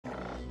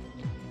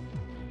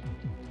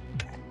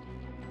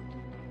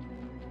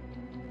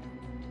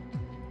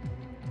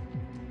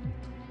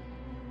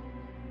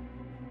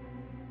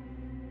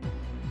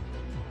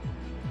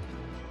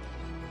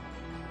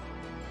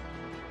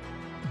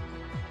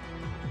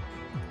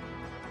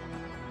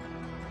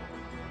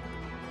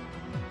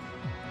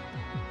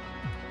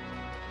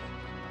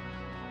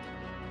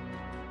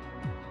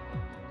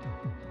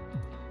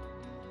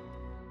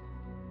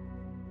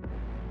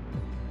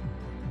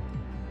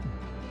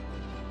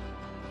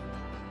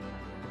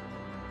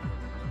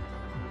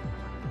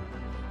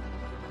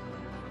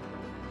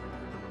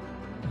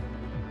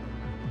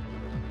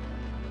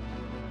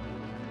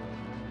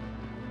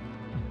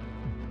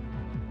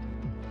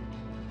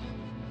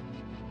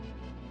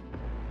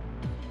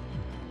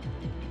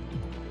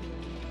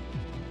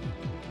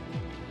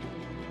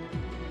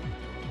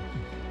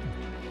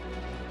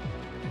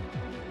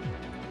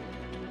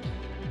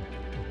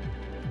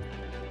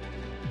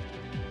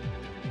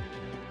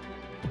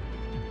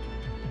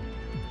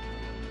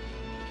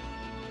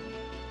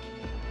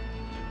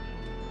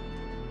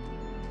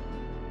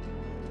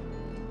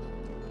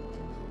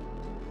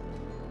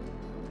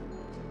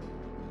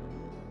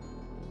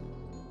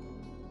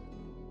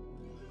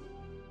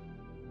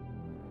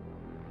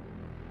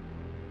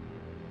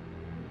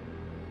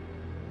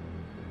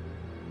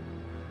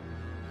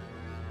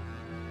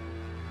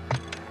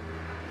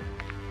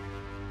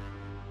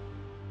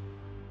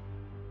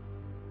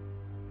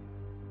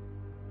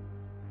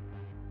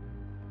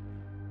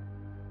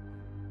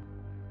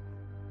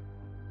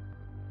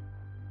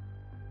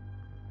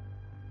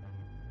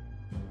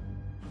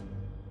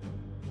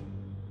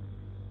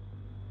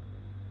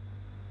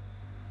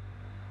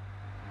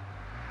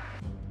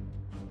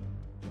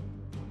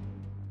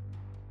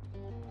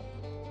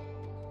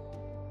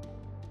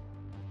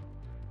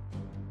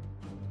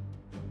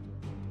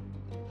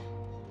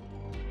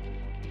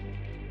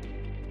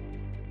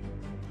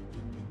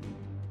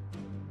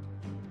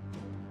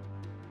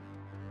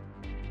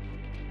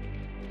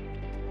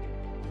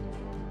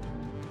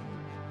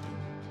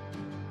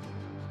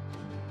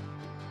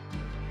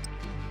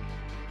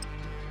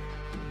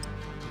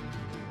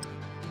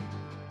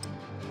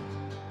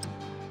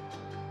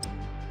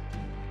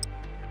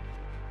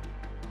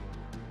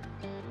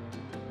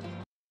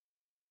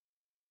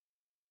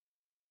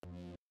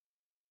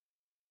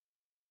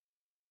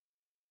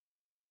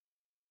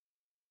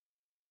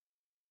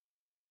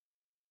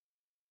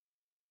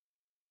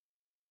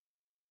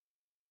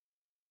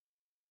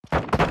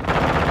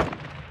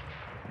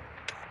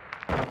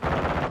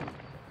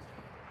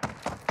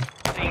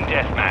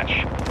deathmatch.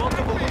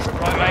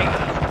 Right, mate,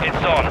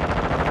 it's on.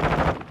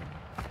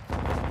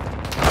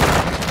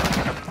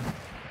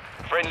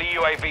 Friendly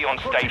UAV on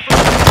station.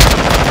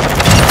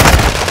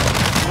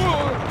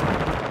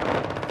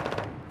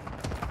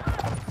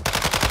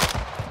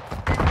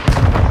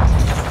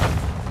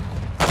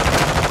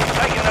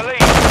 Taking the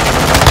lead.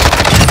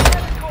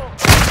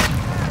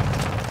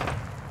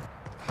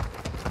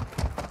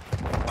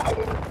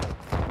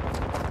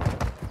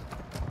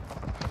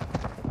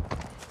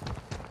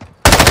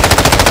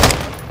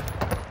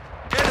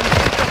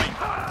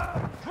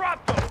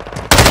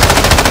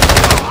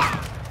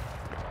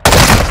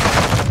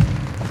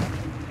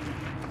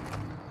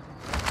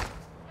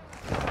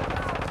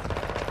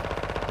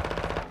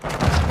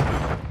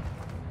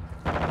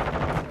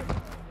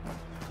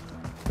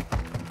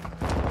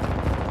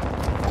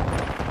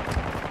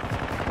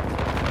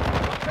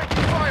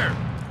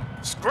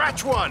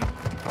 Scratch one!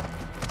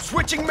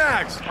 Switching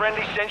mags!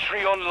 Friendly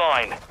sentry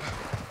online.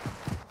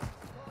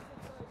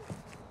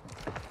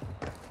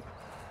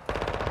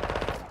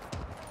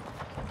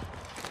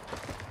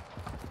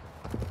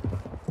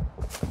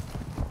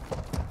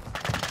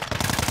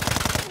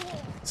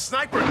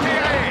 Sniper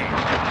KIA!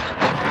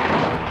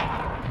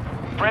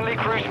 Friendly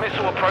cruise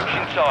missile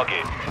approaching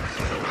target.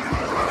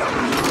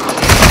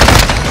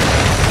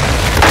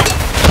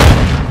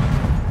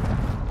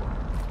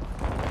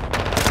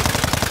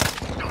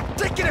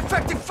 Taking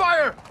effective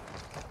fire!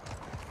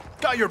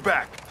 Got your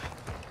back.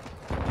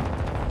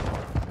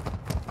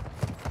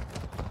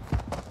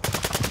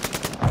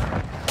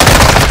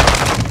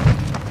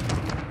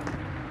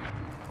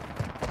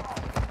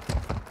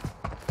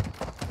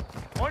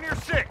 On your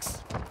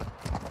six!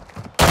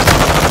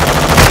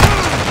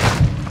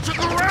 To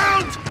the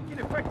round! Taking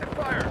effective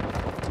fire!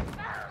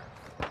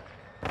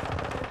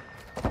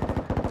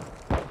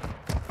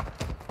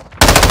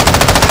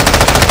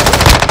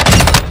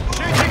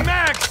 Changing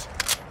mags!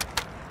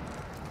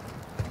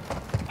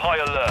 High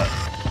alert.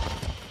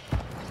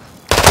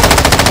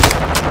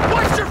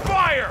 What's your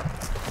fire?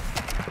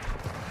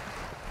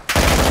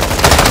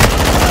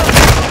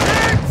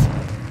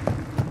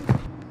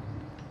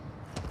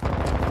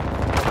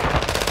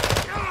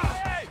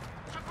 Hey,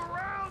 took a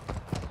round.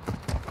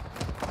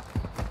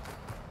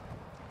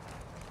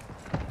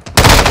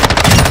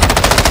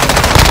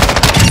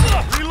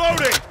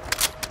 Reloading.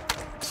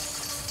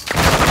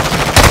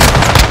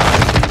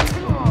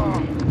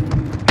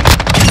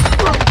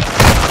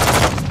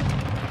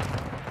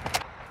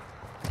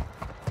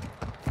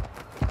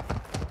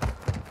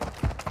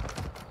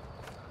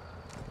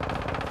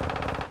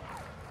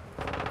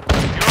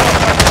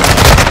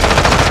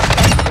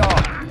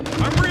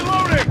 I'm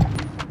reloading!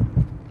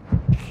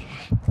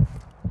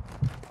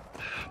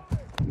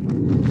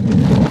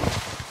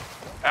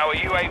 Our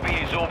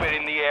UAV is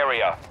orbiting the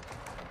area.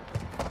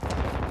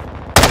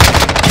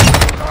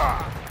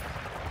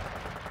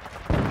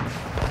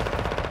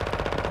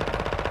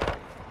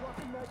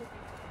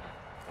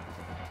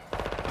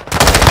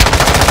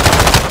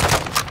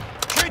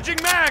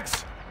 Changing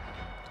mags!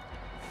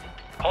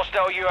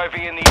 Hostile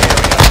UAV in the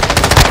area.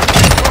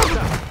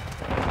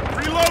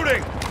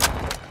 Reloading!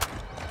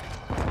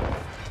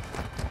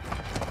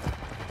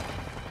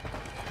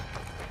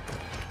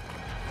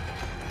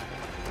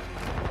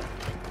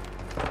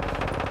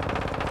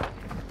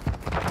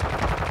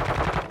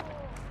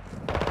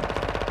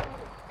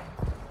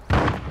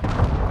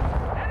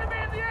 Enemy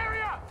in the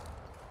area!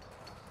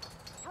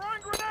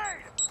 Throwing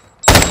grenade!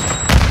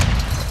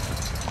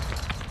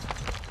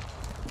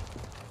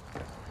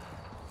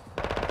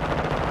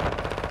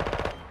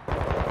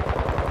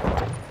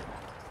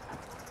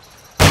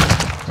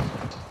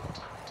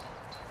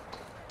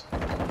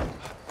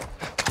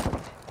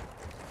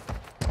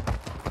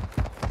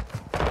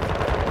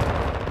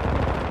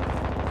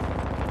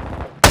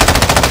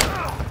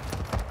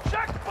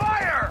 Check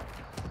fire!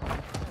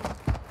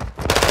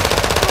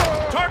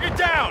 Target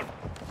down!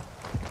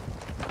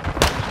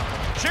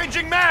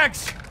 Changing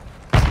mags!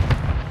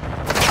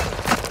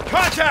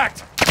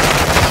 Contact!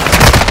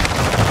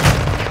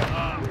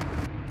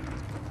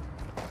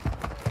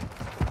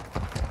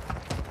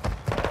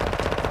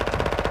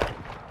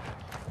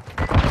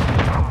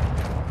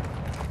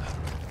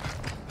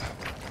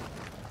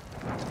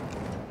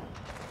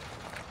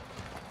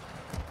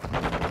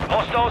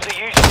 Hostiles are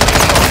using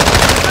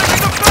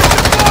Taking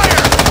effective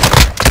fire!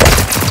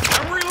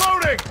 I'm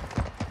reloading!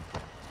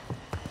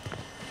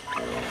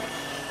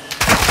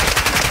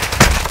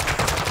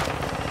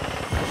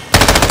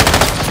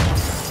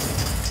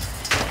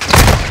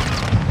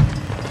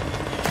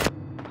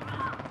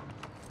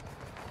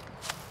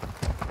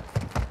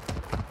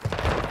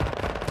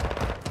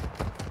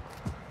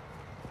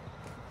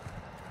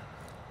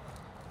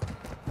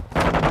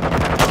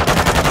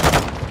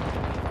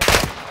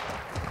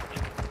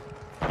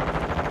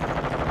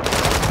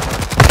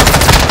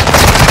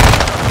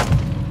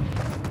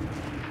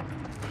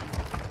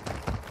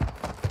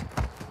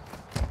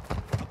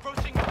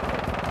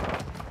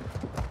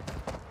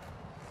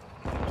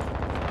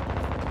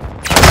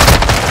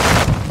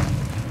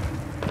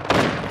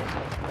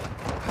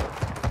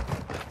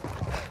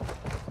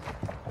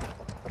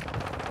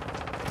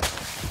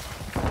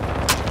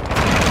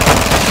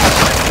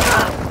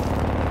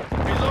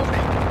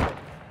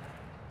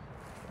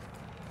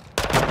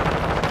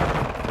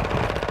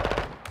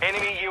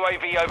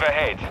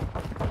 overhead.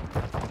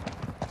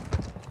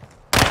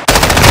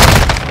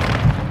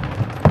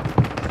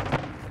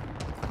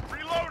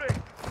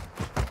 Reloading!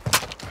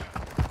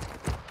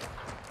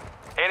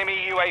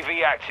 Enemy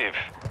UAV active.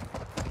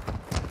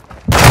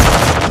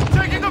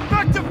 Taking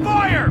effective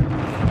fire!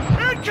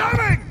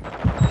 Incoming!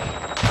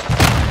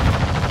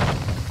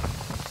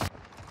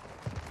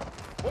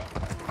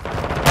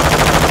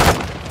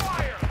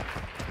 Fire!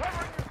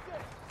 Covering your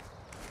six!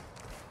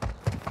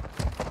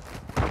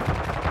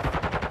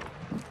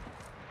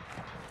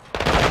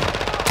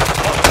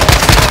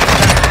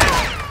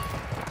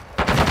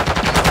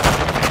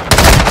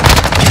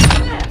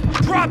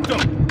 Dropped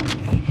him!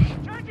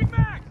 Changing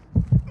max!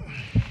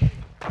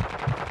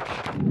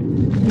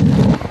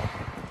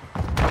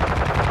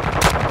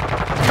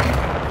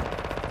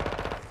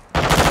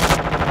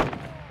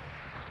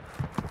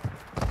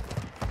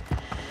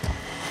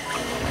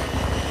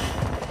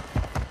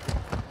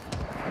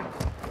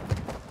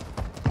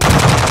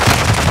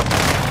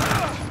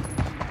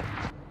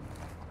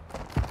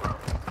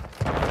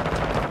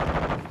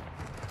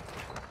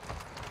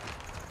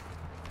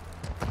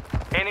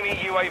 Enemy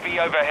UAV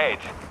overhead.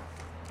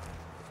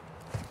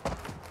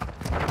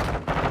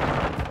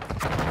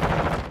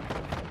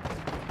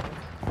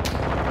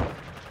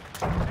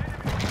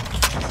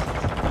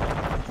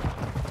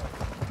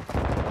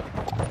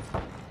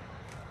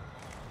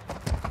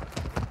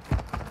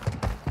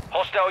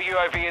 Hostile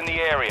UAV in the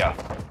area.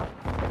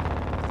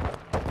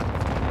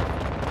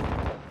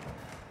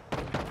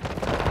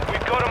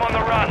 We've got him on the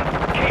run.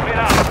 Keep it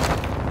up.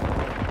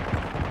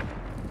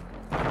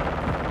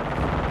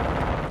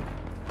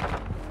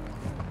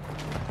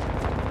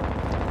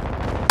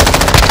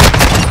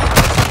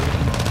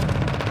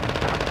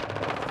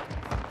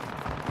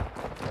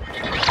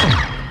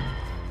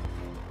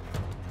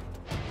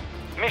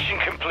 Mission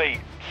complete.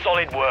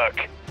 Solid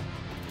work.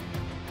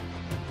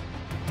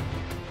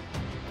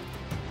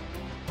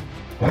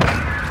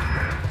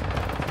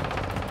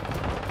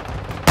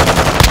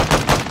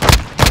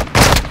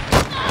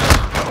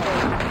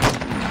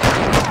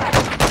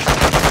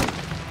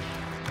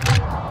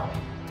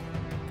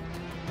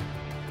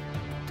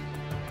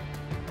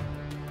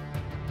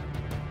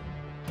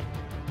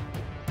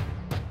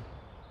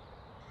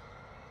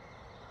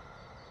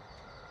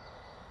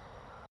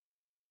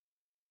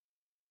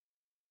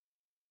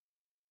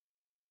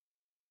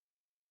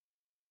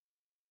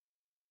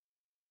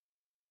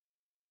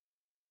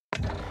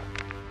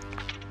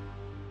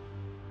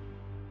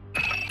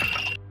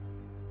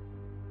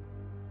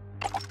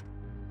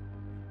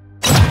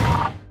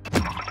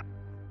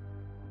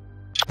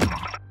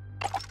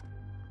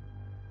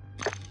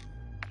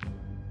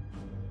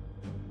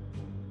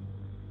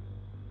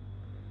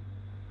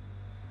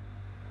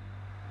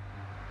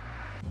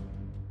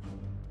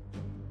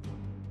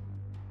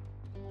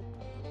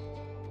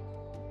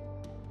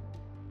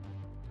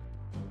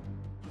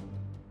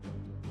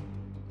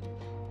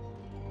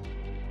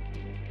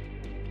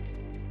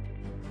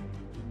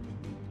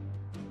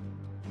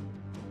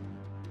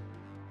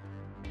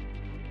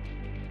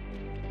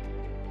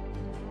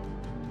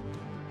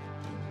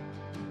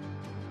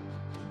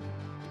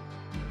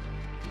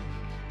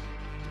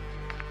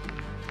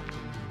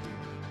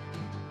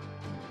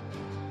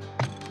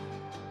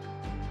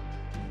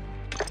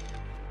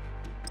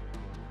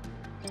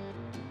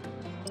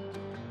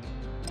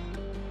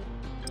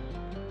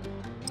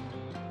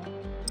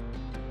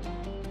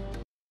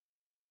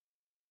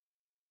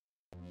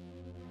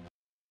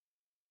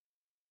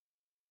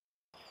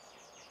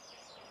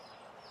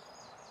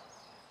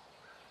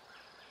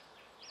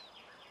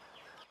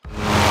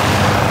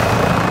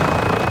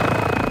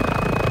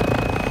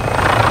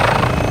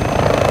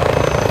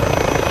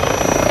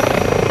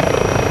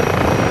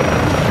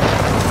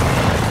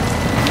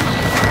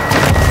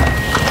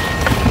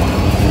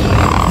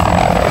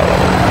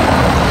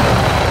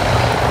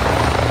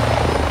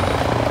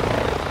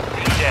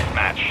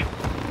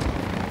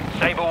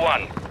 Sabre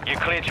 1, you're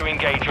clear to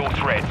engage all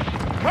threats.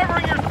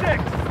 Covering your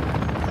six!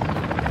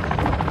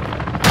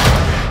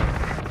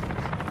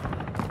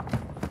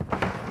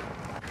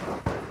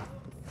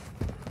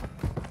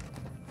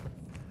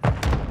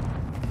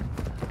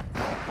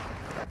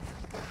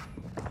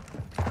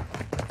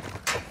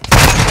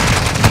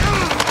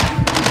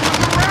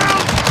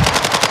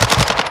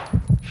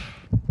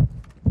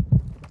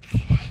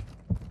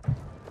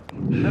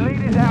 The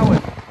lead is ours.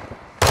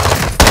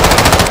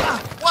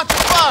 Watch the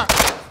fire!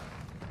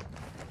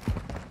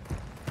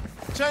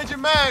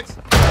 Changing mags!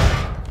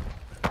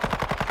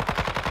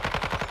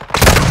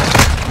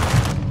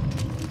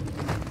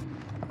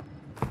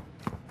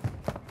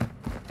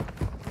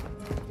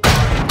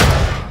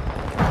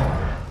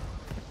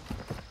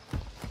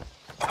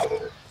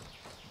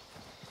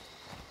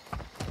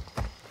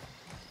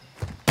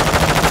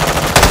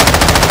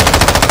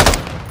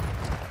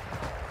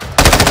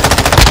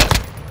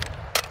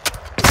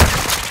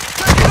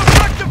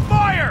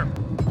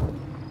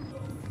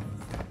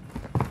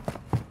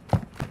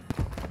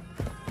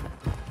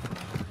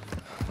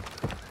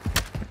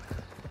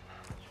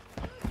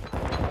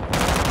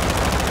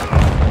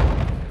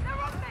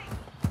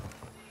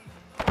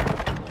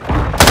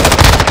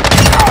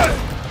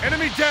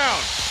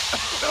 down!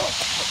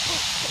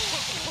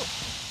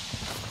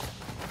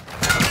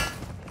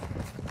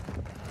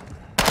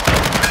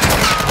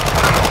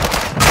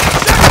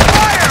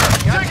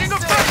 Taking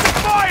effective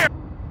fire!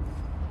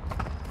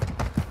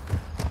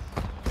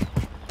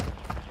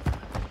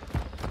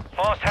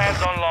 Fast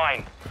hands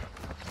online.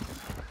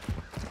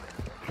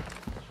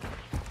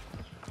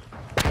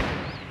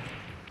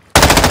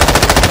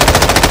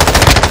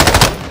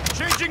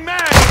 Changing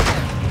mag!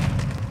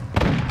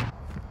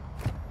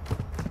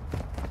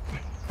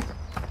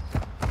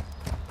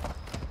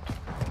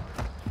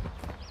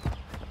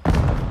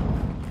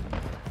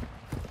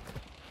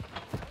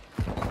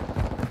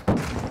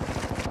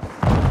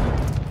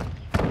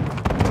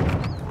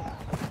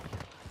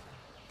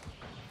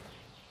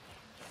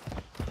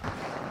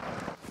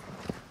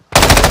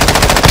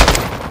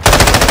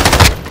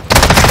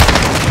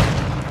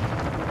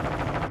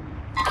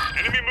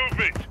 Enemy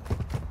movement!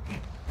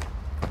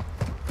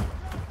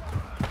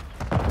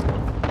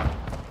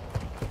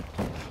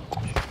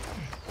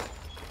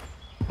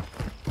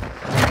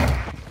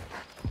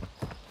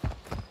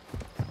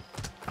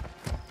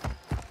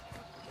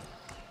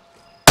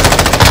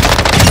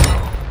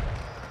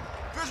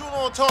 Visual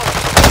on target.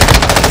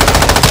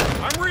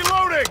 I'm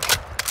reloading!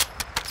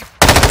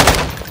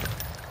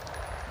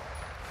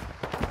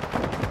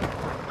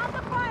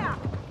 Under fire!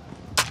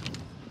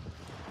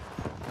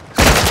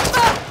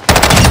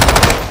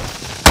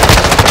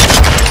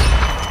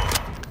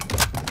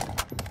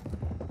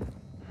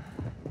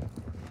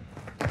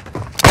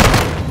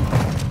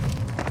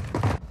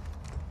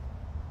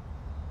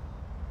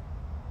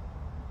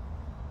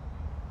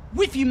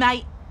 With you,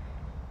 mate.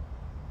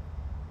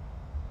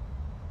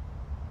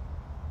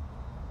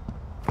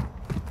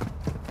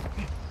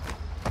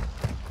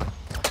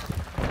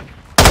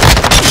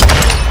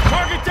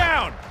 Target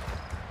down!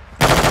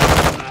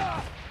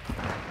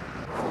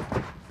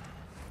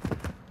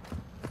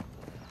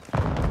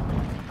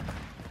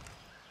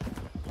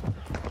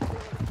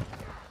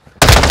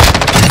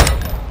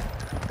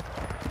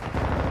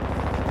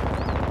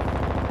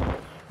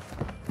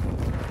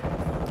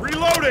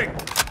 Reloading!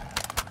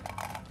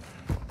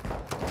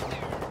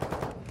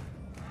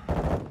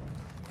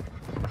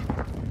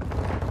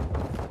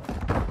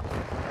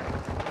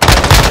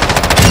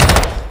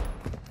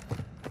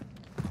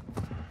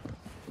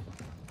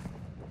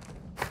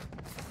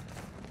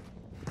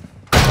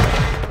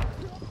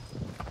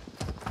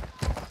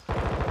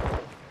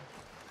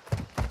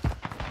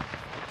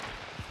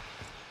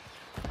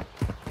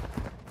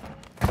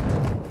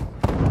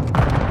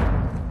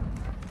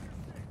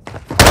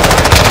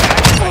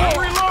 I'm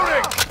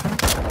reloading!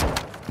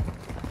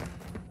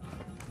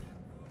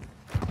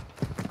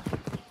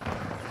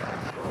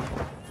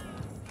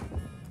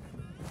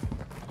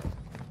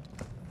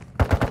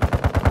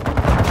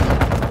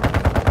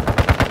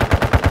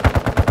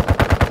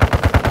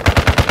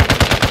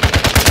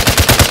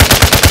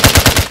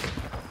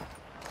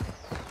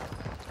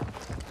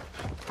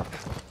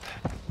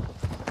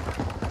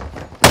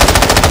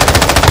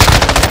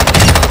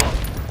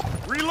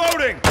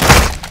 Reloading!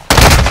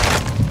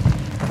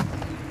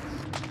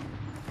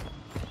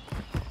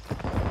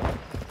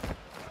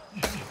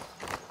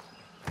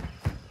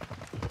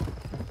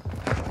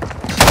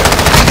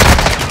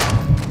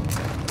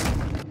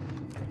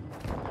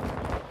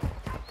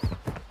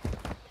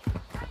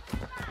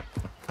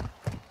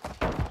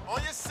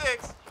 On your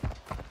six.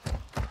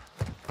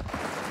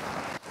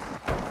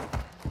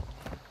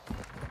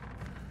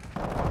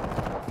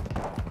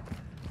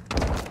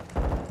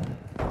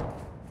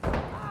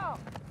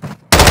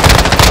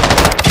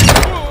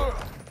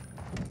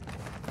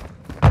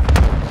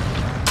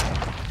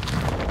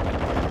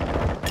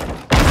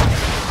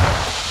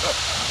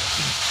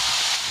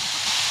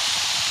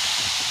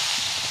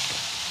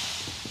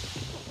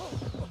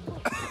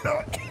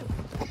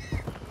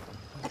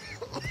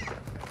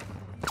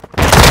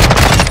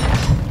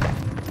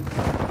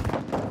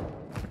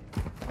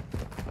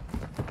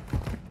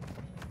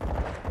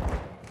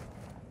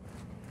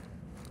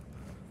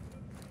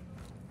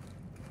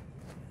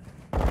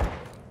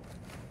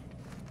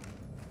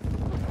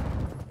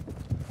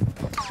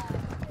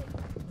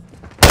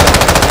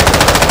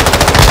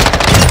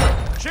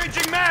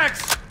 Changing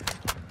mags!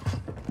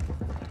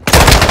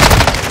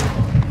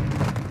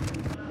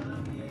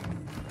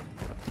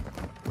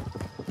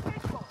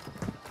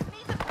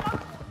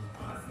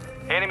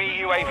 Enemy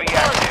UAV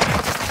active.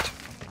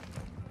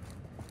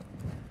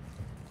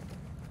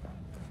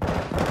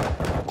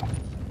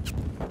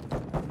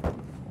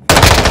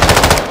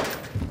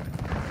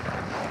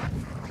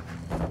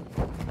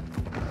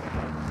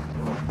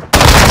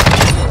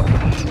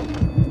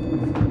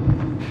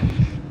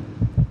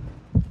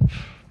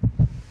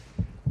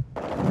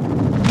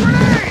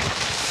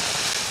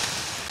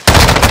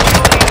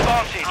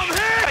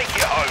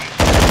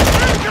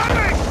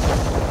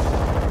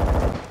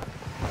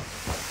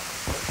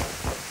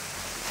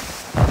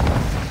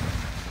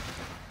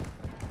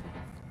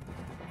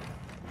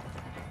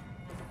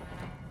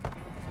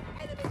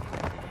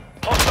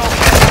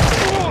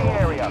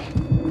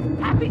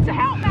 Happy to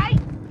help, mate.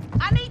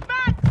 I need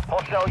bags.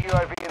 Hostile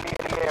UAV in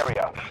the the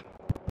area.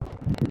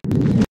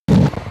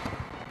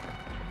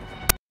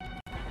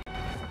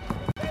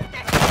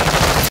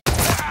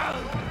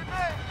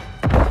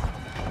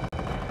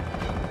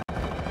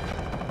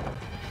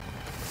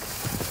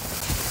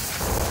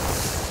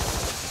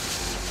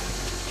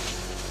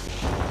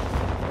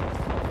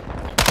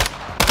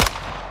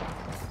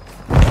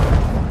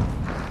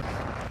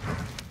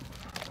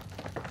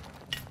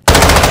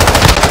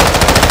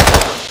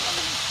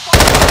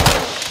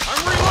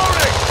 I'm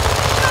reloading!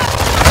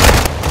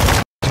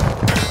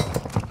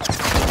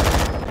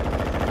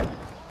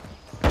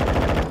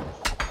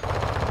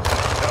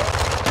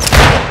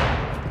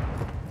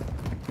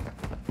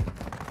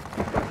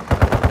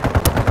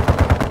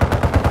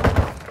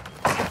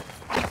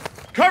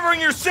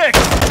 Covering your six!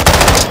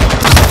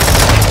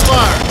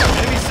 Fire!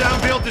 Enemy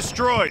sound field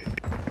destroyed.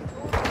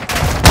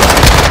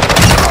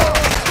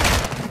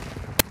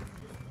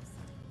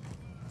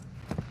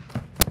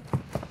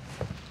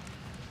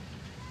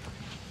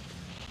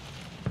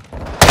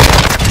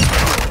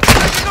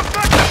 Taking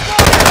effective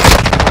fire!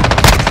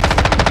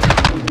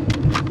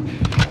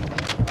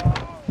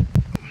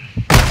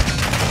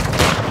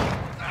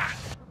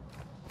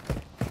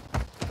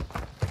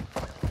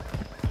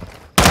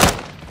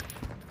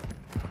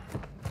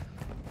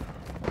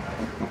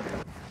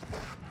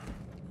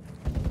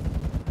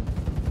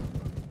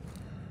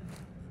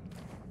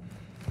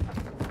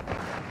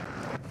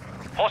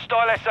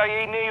 Hostile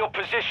SAE near your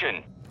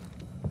position.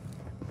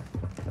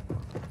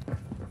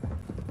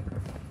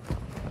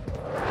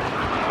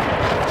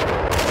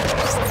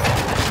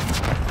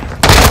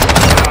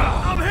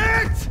 I'm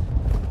hit!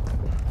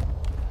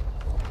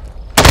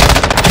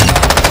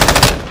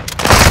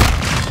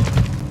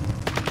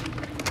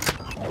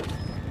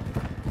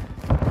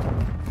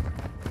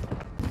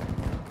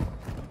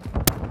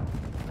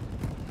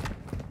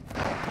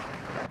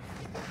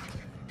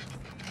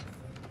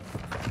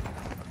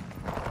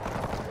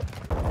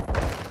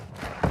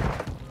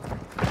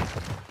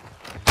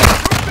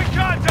 Moving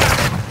contact!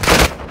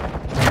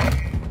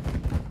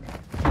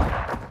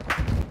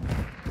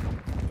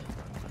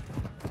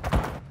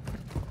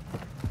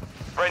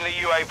 Friendly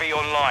UAV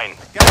online.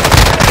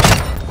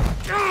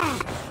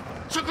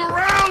 Took a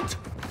round!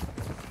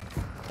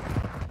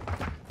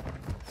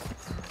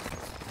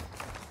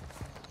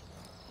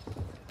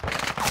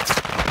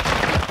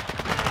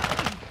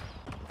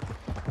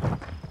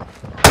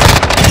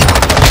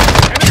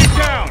 Enemy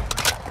down!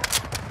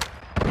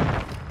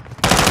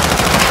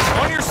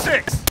 On your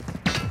six!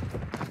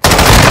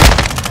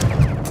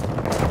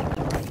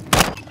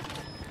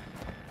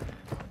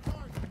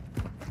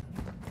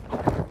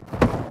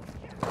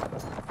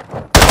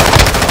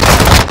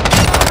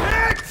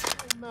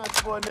 Hit!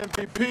 Match for an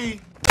MVP.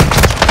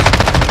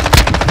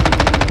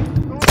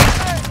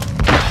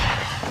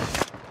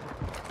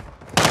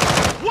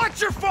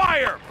 Watch your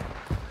fire!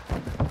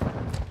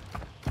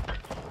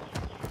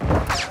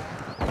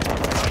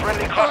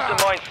 Friendly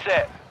cluster mine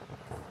set.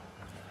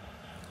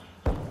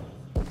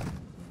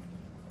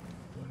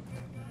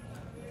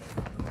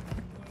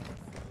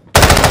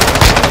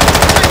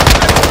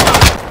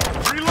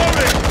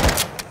 Reloading!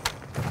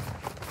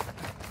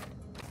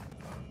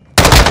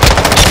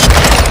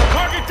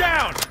 Target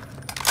down!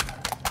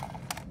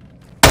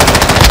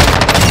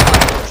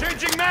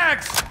 Changing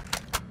mags!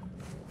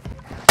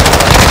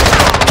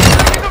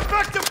 Taking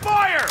effective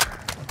fire!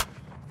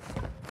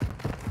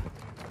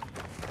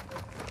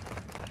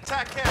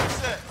 Attack cam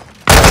set.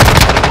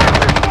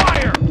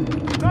 Fire!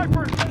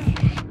 Sniper!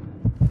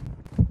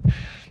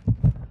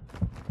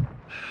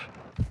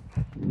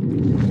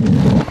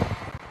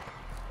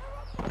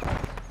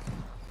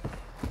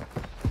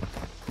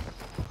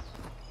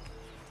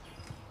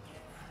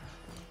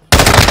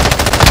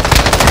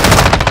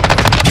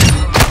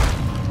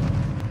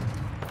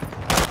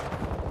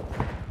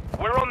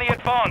 We're on the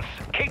advance.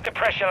 Keep the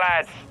pressure,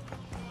 lads.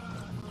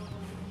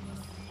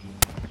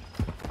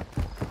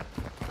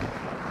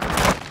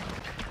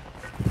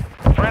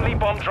 Friendly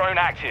bomb drone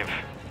active.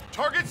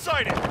 Target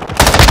sighted!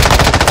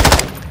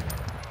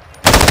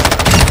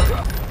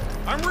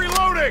 I'm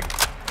reloading!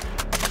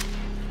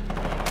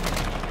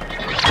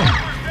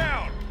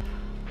 Down!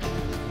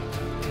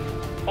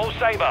 All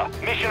Sabre,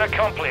 mission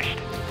accomplished.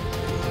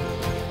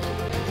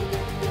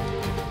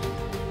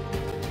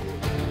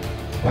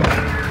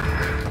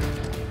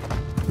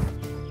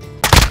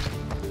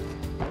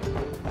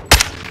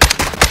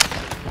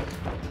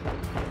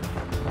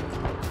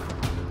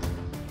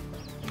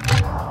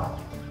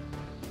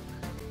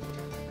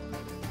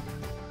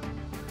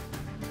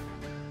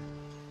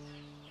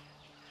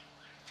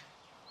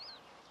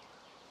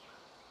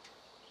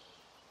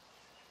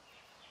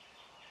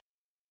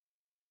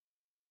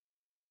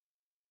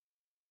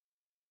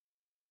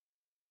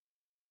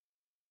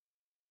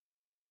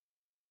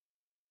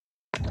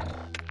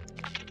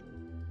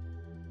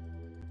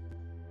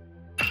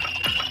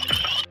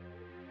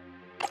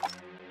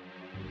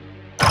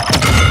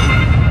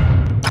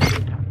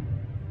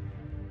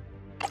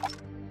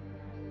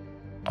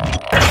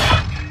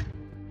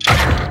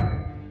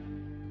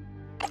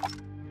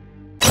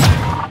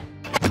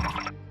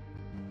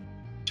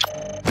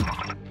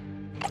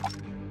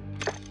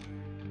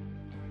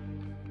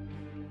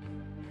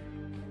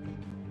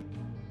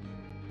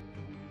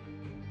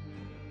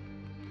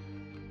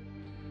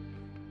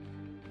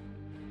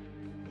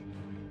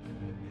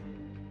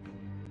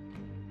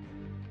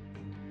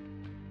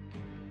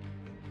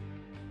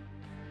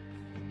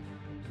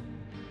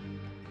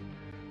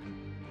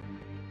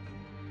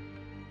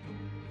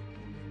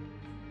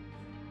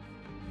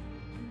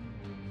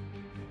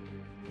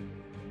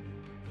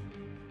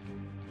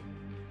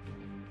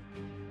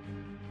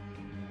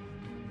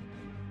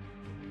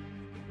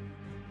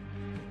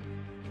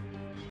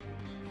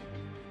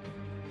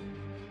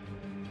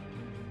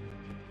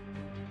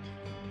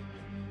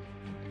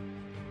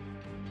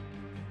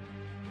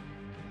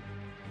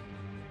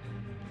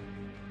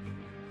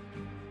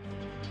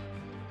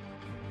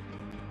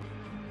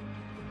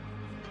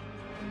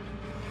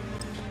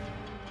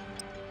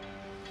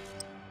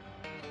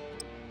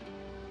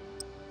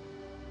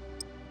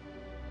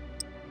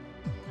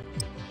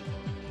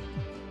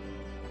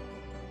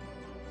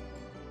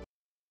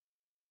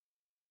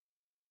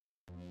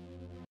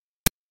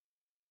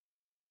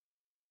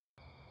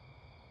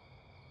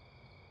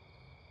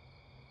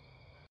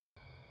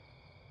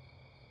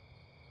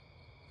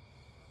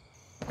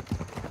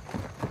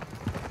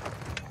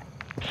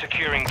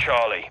 securing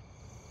Charlie.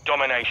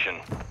 Domination.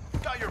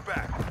 Got your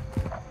back.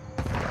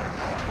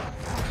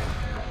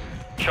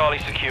 Charlie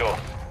secure.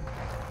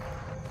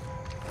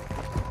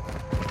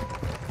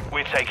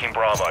 We're taking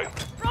Bravo.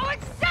 Throwing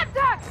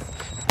septics!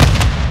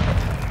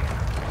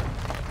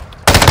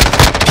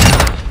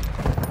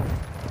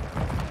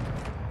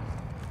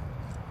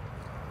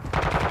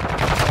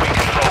 We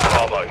control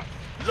Bravo.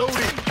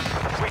 Loading.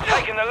 We're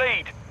taking the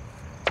lead.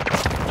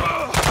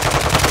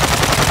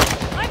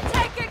 I'm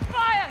taking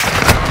fire!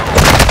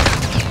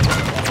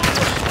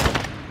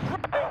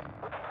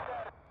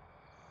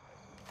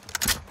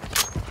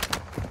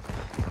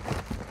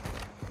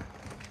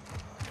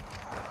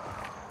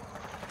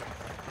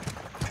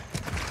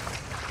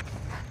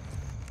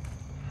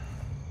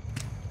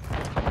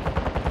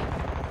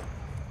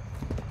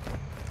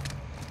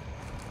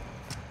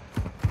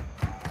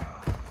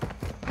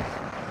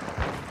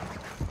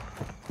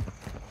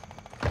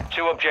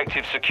 Two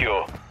objectives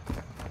secure.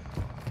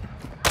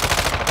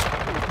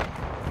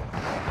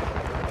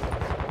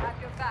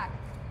 Have your back.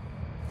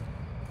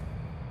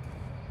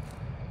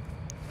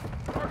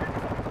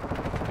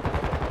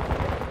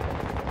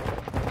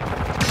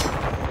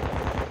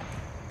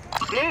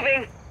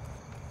 Moving.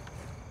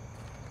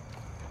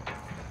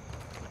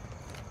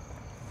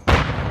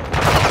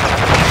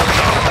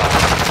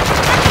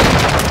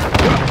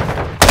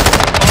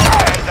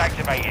 Hands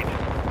activated.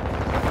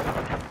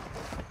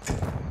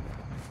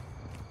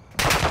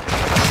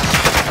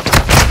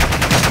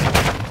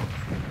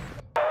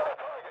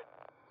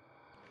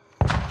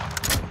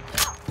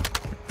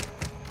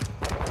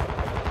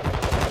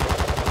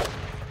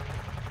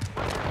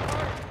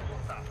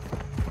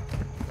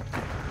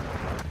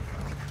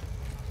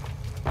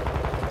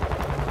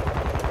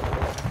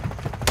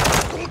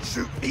 Don't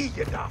shoot me,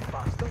 you dumb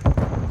bastard.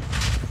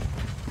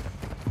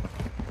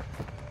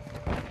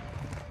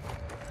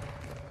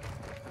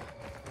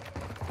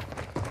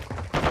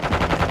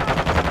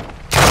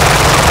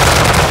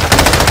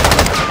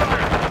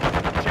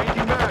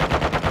 Changing mag.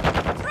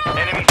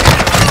 Enemy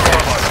securing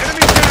Bravo.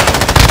 Enemy down.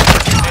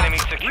 Enemy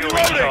securing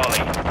Reloading.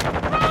 Charlie.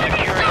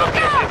 Securing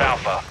objective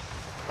Alpha.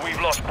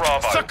 We've lost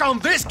Bravo. Suck on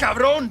this,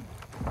 cabron.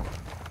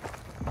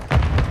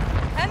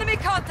 Enemy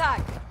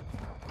contact!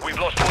 We've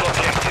lost all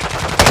objectives.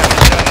 We have to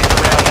turn this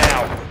around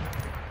now.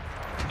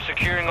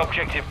 Securing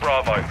objective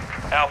Bravo.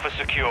 Alpha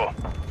secure.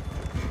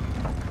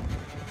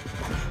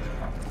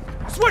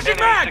 Switching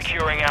Enemy mag.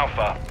 securing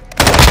Alpha.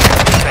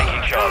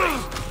 Taking Charlie.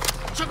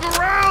 Took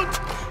around.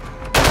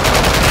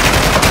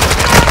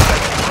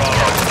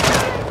 Bravo.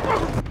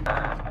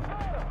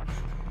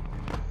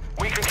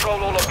 We control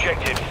all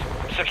objectives.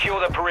 Secure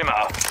the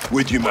perimeter.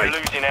 With you, We're mate.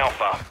 losing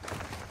Alpha.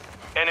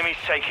 Enemies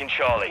taking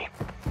Charlie.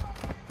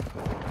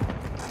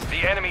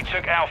 The enemy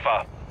took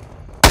Alpha.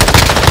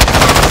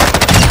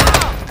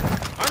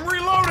 I'm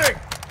reloading.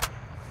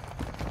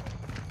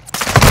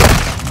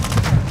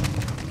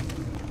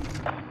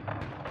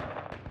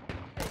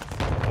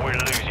 We're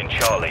losing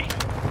Charlie.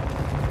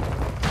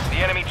 The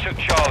enemy took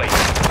Charlie.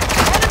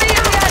 Enemy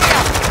in the area!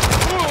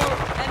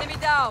 Enemy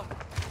down!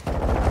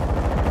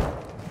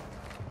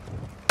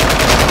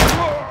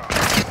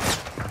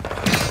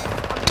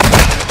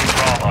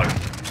 Bravo.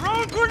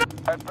 Throw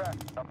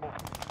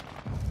grenade.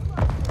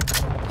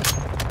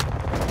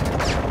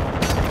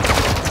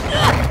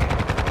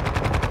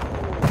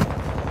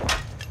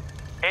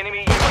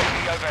 Enemy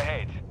UAV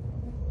overhead.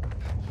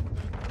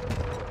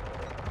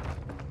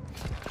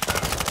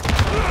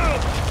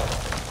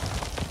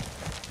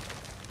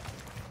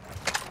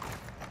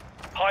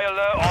 High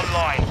alert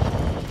online.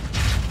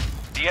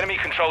 The enemy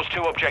controls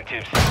two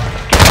objectives.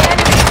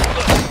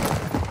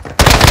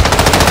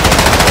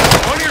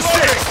 On your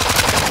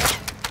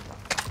six.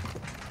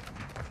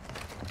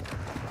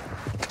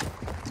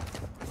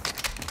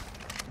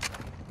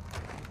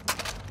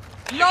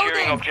 Securing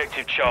Loading!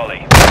 objective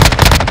Charlie.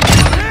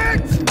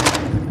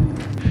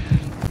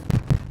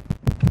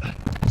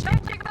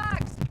 Changing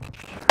backs!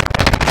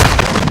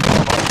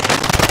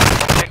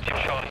 Objective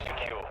Charlie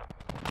secure.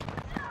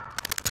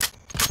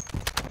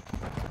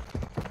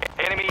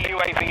 Enemy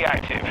UAV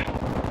active.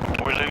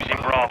 We're losing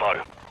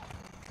Bravo.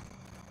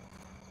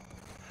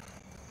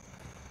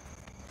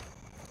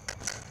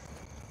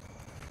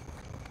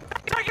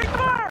 Taking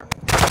fire.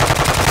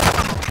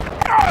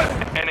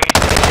 Enemy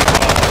taking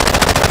Bravo.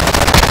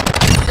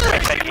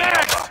 Taking mag.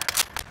 Alpha.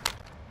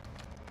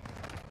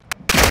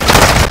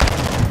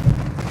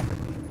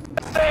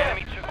 The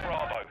enemy took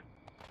Bravo.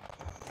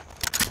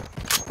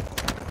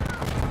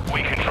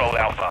 We control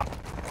Alpha.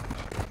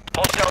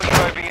 Hostile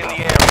UAV in the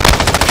area.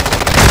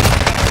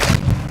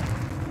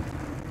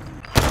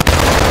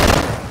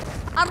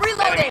 I'm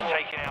reloading! Enemy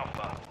taking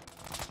Alpha.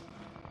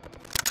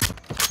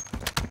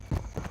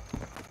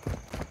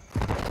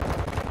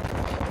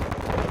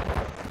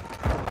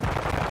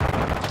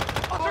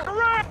 Took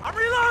around. I'm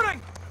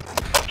reloading.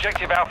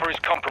 Objective Alpha is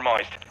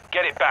compromised.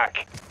 Get it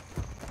back.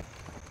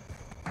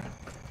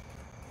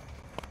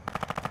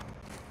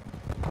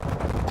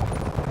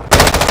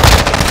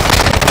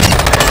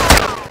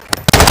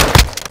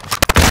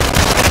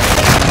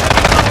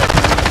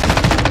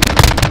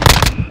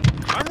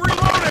 I'm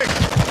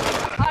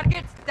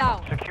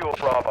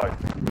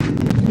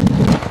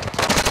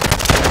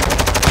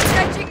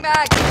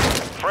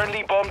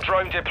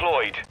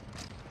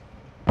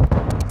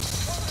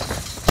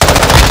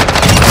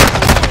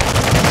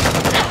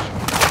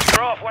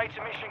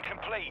Mission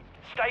complete.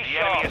 Stay sharp. The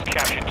enemy has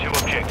captured 2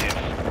 objectives.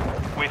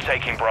 We're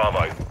taking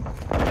Bravo.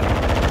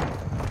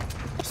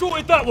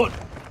 Sorted that one.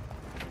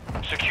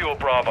 Secure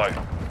Bravo.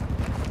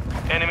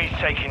 Enemies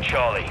taking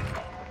Charlie.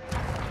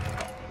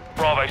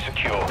 Bravo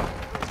secure.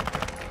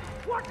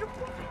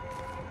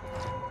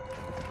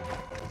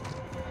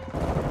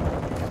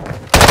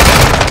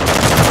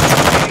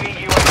 Enemy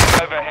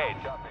UAV overhead.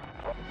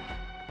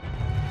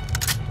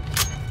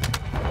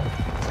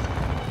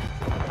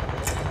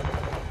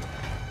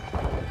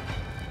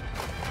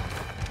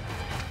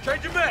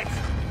 Change your mix.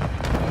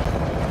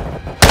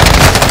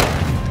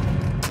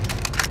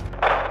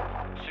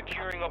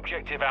 Securing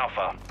objective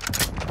Alpha.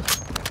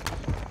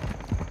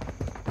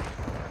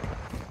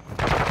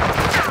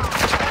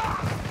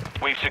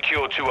 We've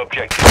secured 2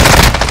 objectives.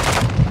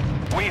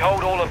 We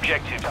hold all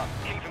objectives.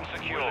 Keep them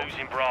secure. We're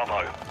losing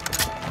Bravo.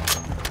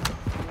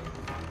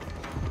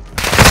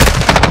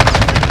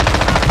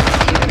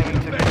 Enemy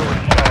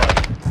securing Charlie.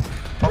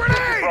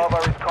 Objective Bravo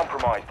is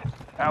compromised.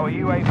 Our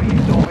UAV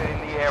is orbiting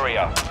the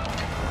area.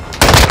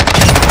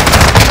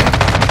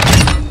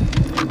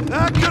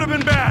 That could have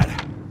been bad.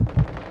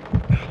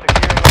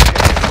 Securing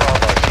objective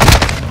Bravo.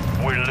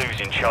 We're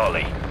losing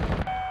Charlie.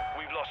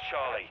 We've lost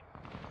Charlie.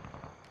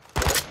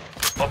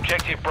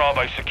 Objective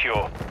Bravo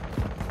secure.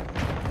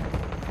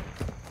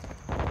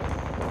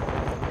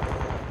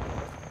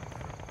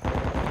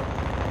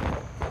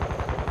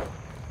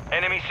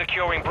 Enemy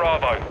securing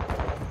Bravo.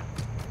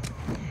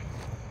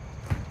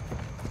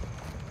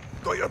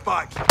 Got your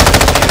back.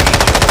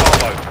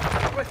 Bravo.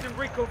 Requesting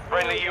recon.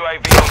 Friendly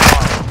UAV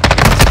online.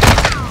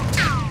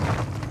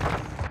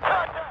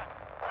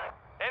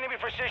 Enemy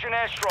precision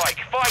airstrike.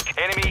 Fight.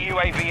 Enemy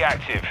UAV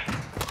active.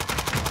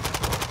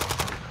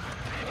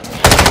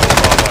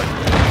 Bravo.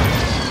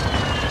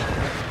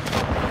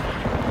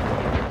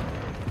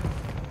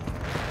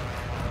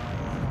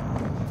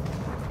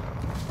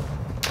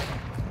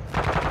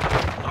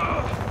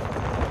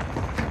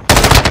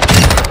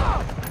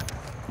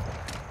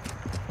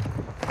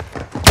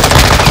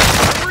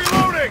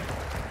 Reloading.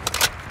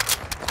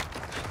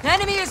 The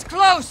enemy is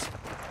close!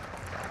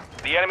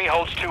 The enemy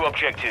holds 2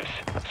 objectives.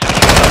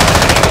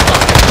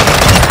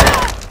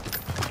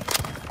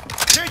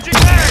 Changing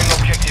legs.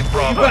 Objective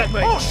Bravo.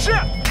 Oh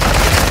shit!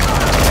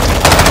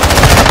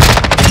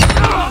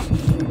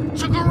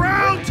 Took a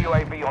round.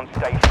 UAV on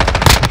station.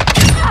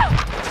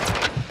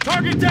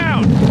 Target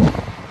down.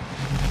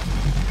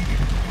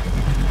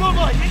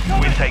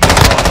 We're taking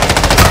Bravo.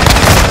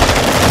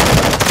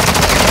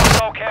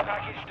 Missile care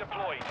package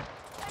deployed.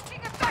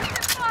 Taking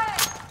effective fire!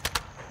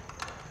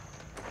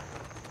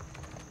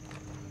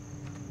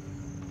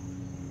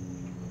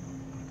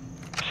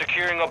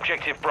 Securing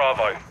objective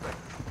Bravo.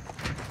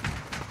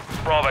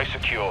 Bravo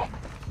secure.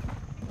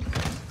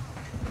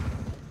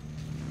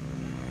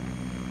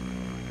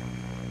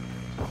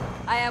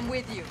 I am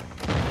with you.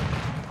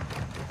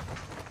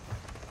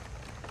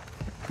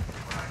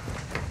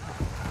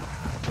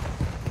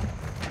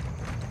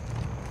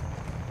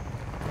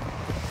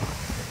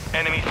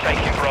 Enemies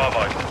taking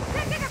Bravo.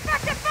 Taking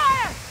effective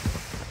fire!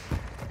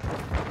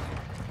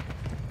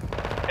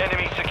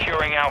 Enemy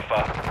securing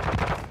Alpha.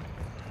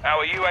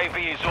 Our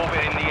UAV is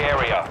orbiting the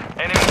area.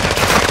 Enemy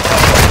securing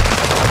Bravo.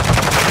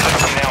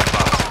 Losing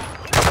Alpha.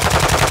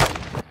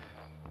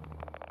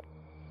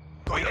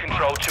 We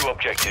control 2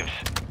 objectives.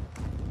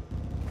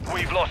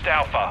 We've lost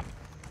Alpha.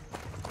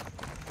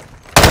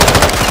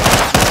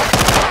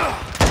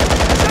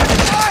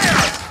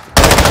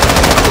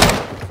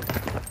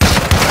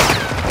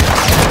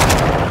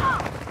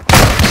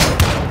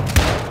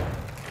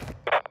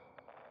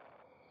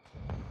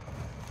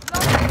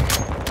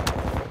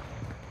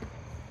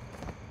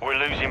 We're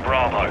losing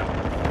Bravo.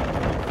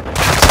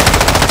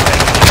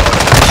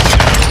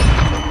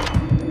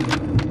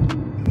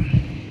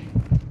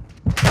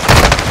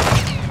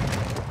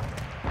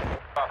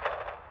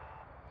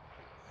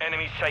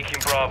 Enemies taking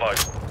Bravo.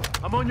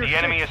 I'm on your The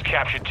enemy has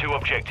captured 2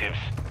 objectives.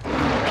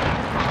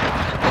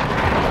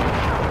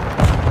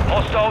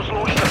 Hostiles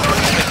launched a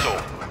cruise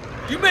missile.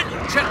 You meant you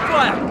check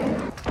fire.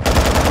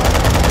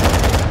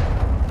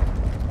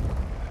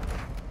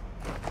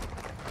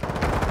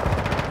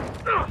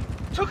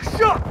 Took a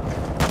shot.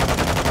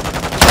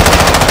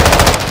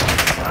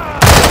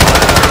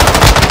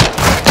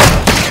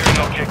 Securing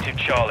objective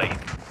Charlie.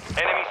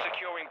 Enemy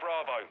securing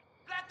Bravo.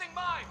 Planting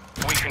mine.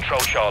 We control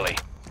Charlie.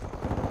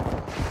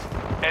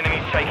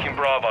 Enemies taking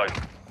Bravo.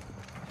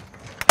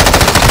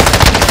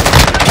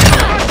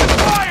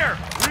 Fire.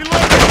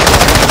 Reloading.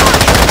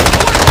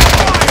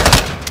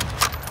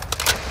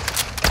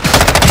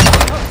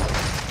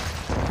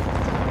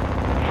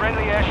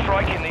 Friendly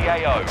airstrike in the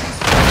AO.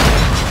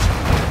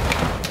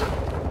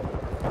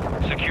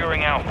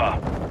 Securing Alpha.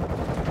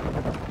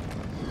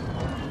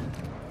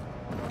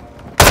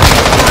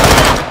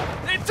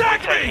 They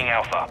attacked Taking me.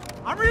 Alpha.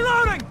 I'm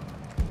reloading.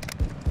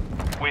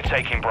 We're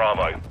taking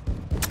Bravo.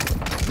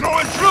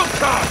 Throwing troop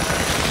top.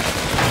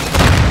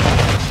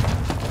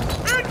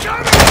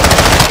 Incoming.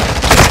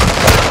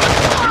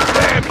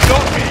 Damn,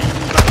 got me.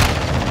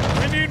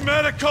 We need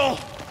medical.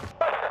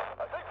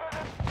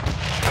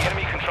 The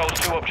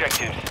controls 2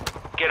 objectives.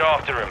 Get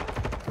after him.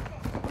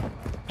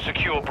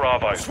 Secure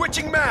Bravo.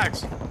 Switching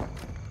mags!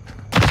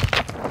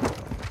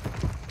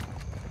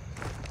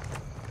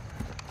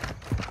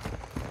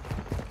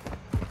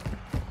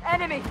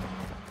 Enemy!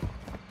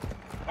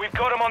 We've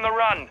got him on the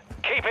run.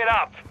 Keep it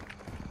up.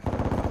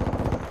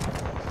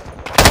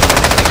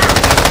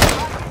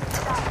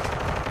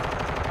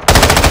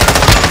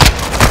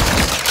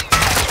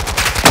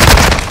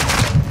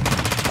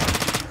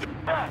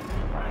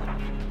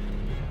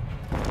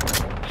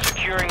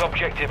 Securing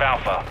objective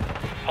Alpha.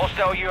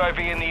 Hostile UAV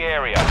in the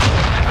area.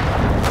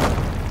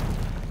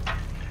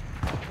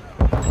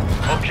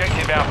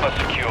 Objective Alpha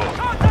secure.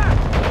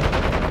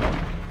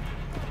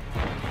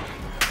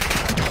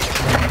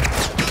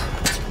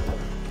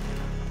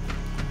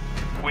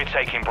 We're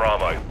taking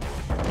Bravo.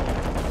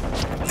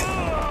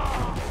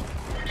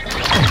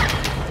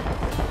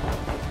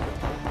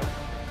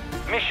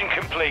 Mission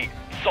complete.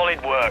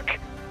 Solid work.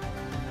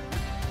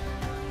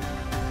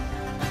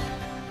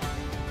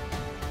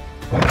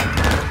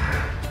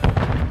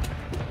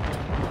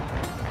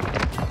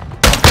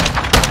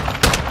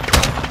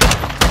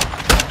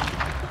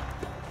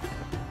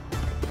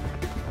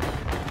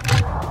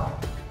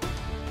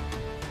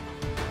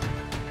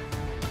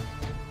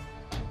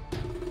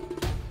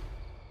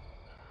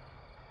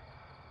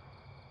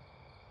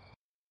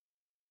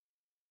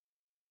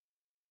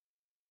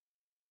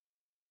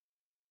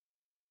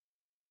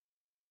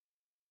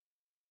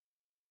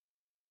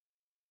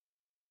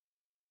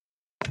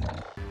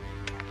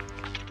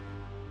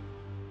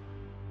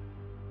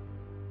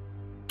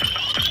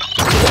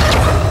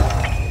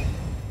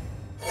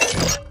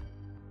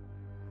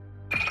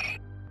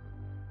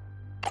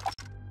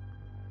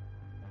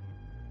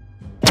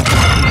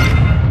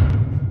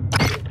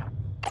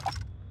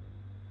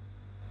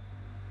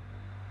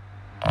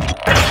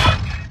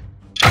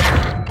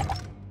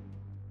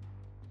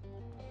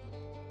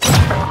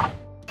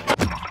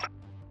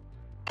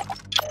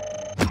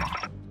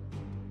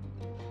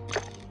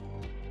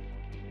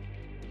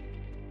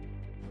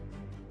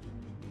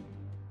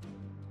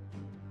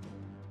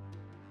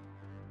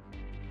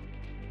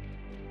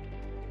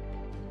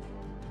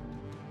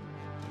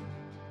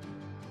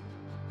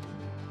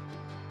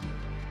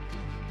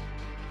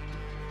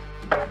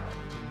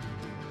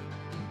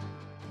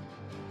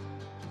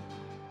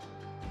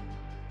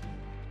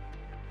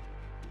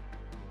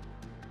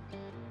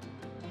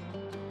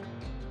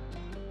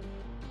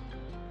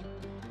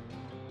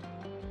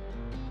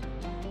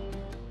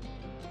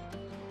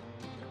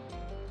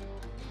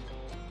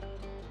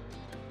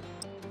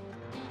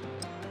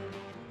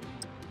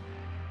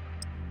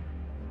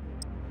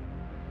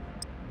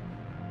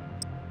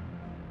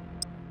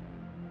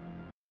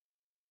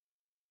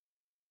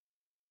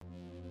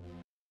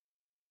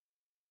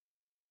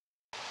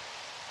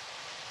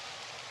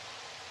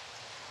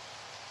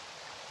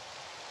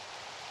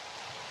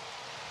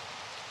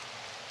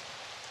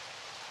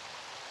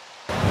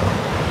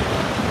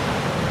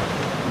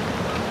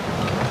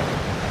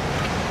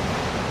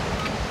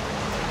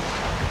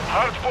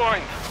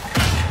 Hardpoint.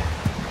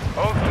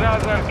 All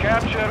Strasser,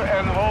 capture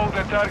and hold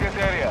the target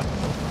area.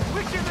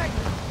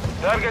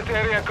 Target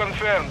area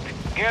confirmed.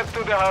 Get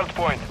to the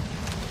hardpoint.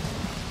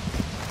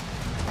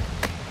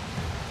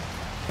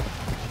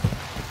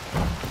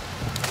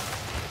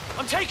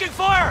 I'm taking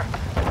fire!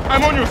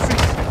 I'm on your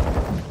six.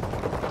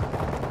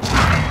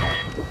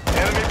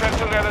 Enemy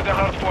personnel at the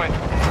hardpoint.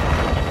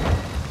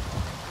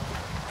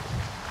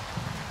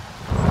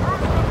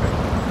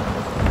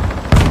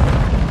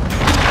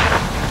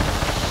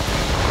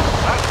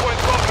 Hardpoint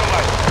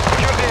compromised.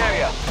 Secure the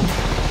area.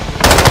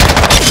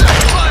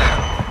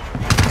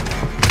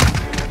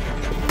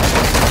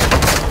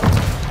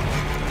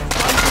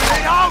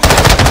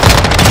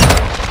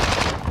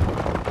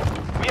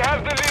 We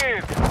have the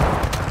lead.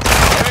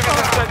 Enemies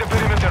inside the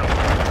perimeter.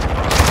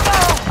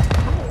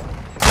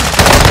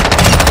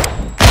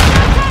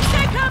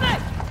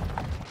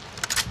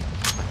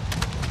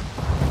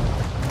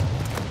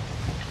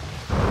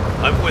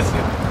 I'm with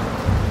you.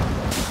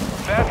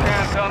 Fast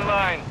hands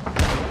online.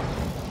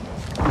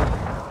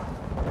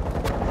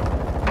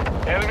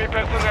 Enemy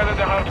personnel at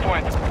the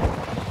hardpoint.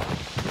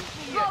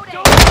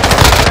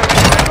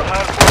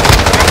 Hardpoint.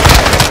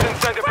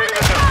 Inside the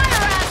perimeter.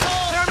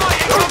 They're not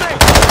incoming!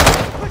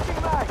 Switching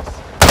mags!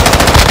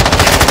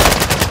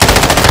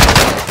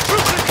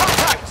 Troops in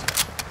contact!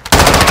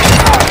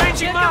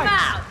 Changing mags!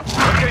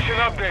 Location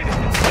updated.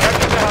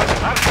 Capture the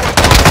hardpoint.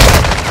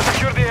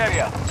 Secure the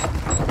area.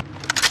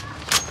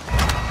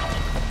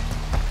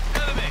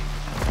 Enemy!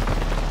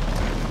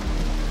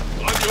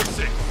 On your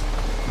six.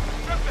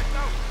 Traffic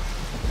out!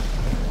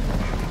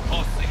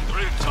 Tossing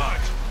drill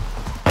charge.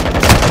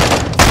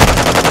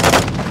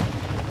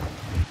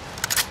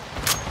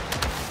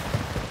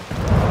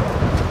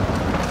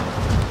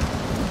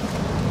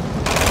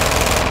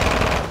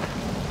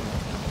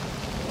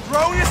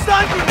 Throwing a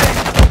stun grenade!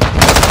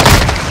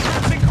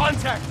 Troops in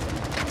contact!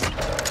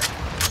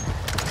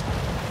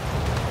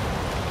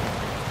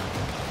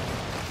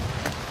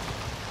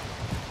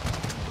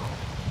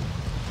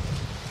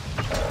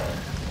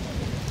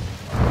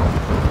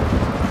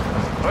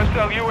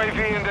 Hostile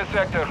UAV in the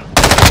sector.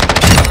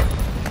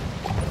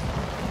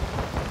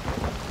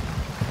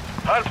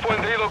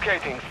 Hardpoint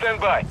relocating.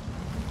 Stand by.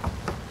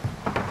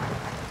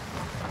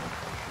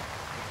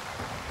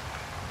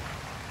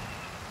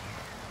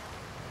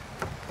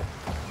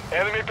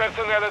 Enemy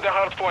personnel at the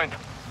hardpoint.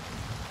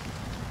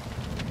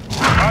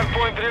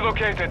 Hardpoint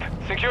relocated.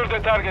 Secure the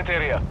target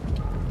area.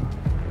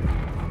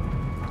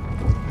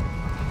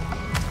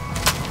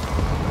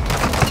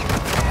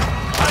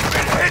 I've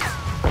been hit!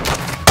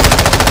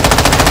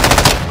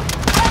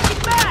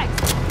 Changing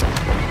bags!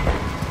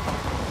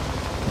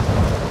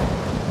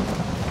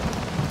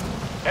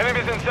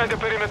 Enemies inside the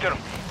perimeter.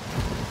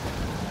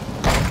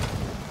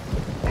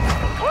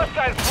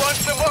 Hostiles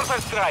launched the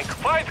mortar strike.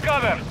 Find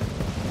cover.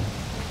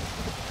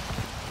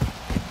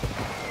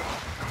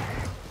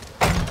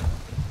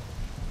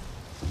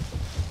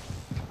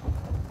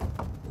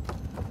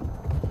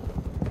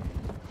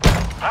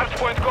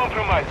 Hardpoint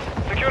compromised.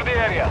 Secure the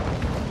area.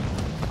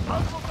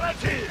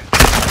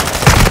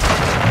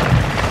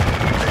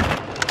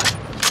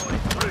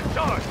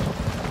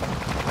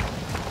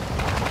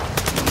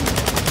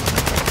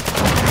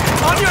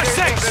 On your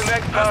Taking six! the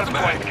next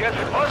hardpoint. Get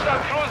hostile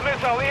cruise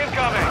missile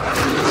incoming.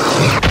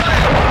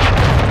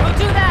 We'll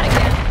do that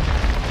again.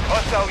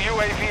 Hostile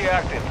UAV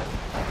active.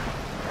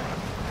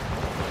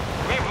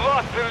 We've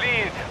lost the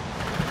lead.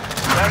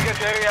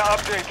 Target area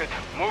updated.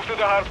 Move to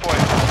the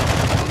hardpoint.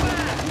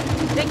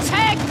 They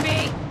tagged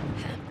me!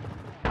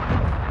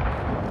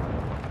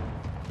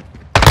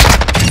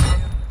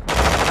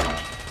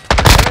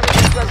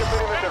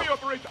 Enemy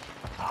operator!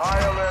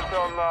 High alert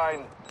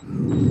online.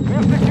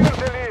 We've secured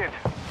the lead.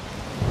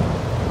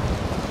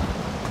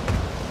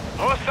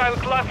 Hostile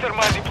cluster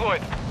mine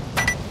deployed.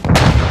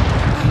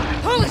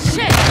 Holy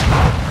shit!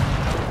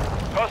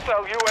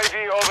 Hostile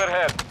UAV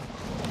overhead.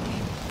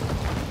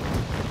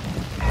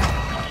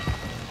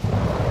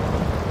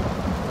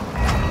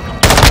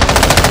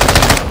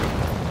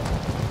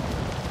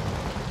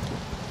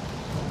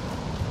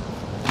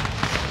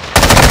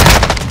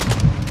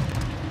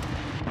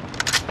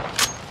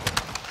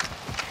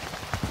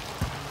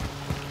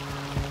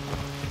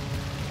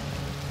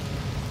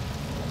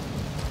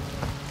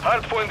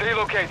 Hardpoint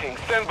relocating.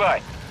 Stand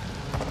by.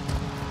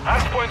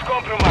 Hardpoint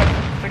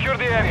compromised. Secure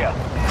the area.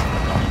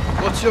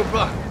 What's your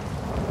back?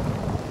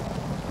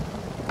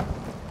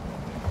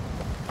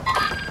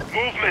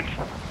 Movement.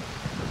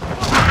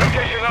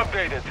 Location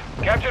updated.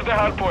 Capture the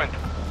hardpoint.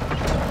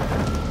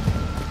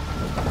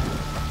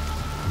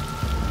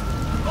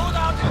 Load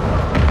out!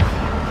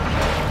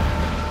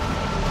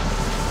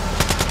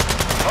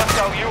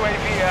 Hostile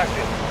UAV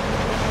active.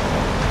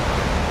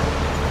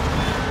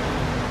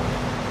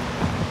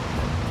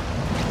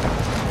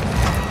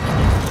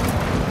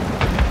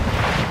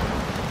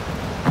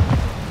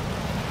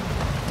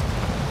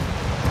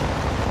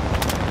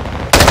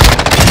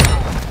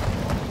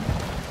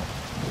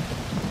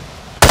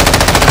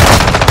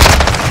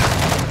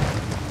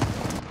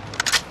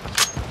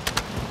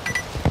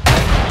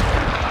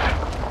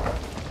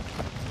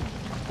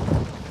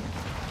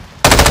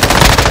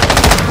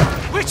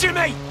 With you,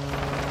 mate!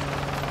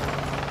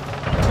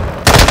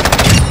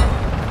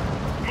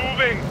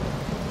 Moving.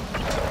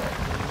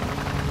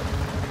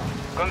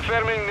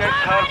 Confirming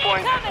next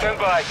hardpoint. Stand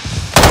by.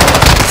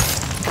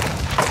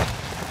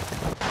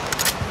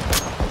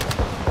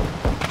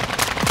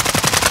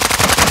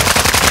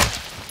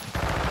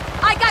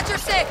 I got your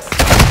six!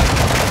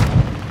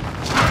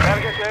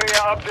 Target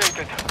area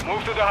updated.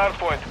 Move to the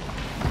hardpoint.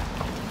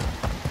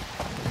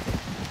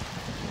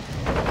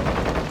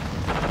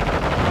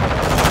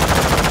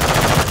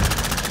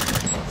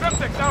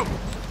 Semtex out!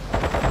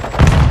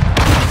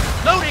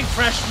 Loading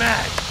fresh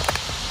mag!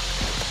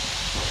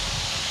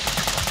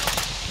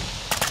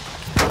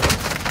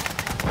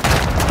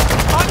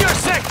 On your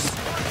six!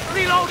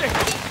 Reloading!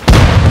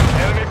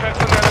 Enemy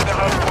personnel at the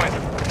hardpoint.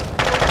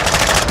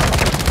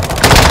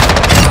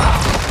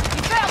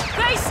 You failed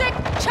basic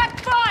check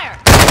fire!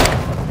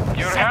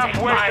 You're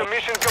halfway to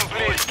mission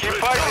complete. Keep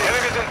fighting.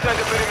 Enemies inside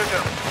the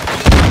perimeter.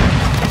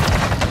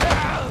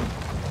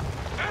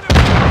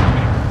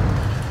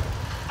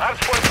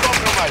 Hardpoint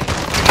compromised.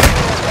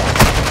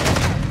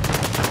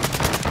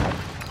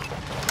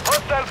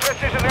 Hostile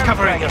precision airstrike.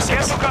 Covering your Get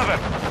six. to cover.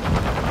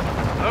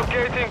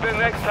 Locating the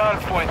next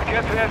hardpoint.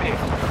 Get ready.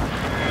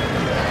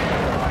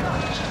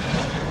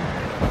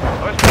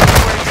 Hostile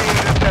UAV in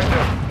the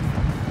sector.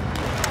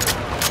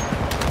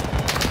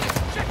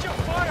 Check your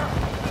fire!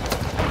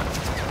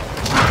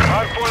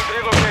 Hardpoint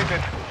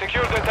relocated.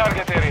 Secure the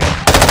target area.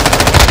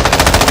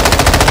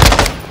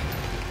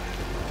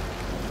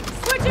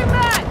 Switching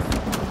bags!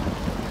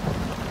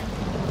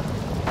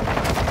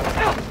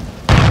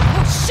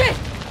 Oh shit!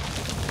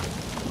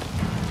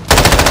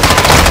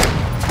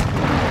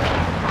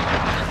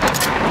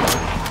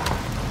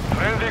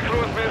 Friendly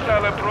cruise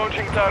missile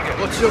approaching target.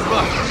 What's your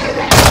back?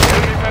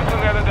 Enemy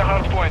personnel at the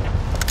hardpoint.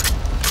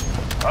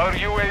 Our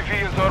UAV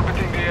is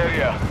orbiting the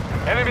area.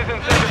 Enemies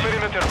inside the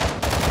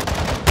perimeter.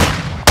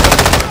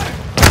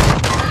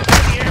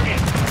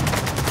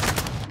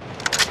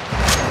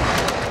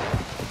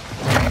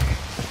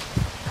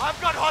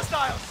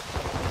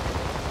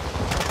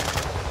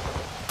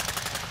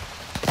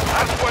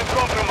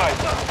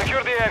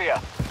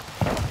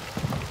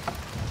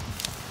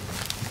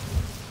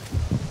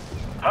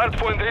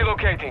 Hardpoint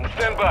relocating.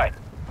 Stand by.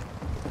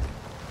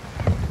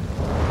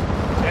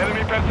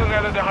 Enemy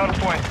personnel at the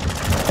hardpoint.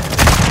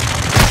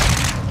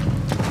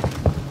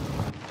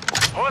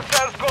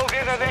 Hostiles called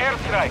in an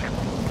airstrike.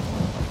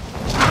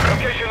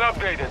 Location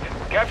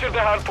updated. Capture the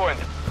hardpoint.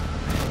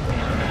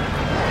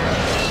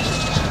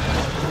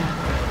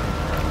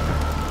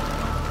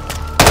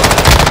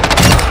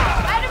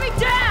 Enemy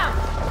down!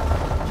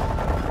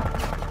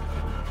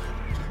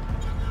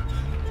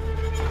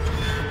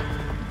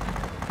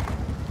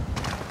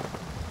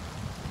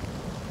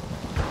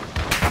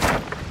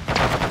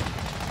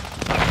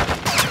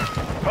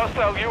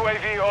 Hostile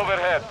UAV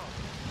overhead.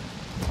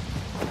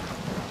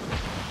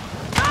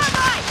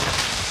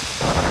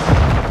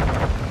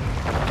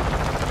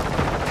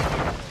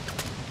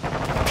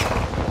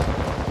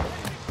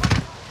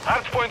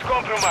 Hardpoint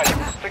compromised.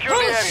 Secure the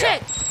Holy area.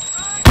 shit!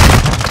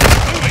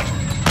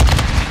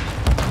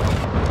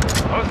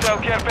 Hostile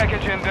care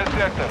package in this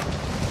sector.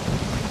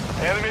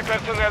 Enemy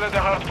personnel at the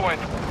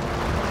hardpoint.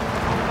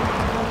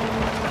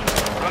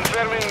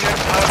 Confirming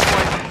next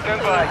hardpoint.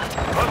 Stand by.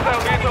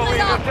 Hostile vehicle in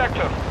the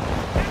sector.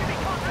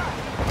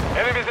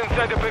 Enemies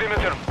inside the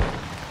perimeter.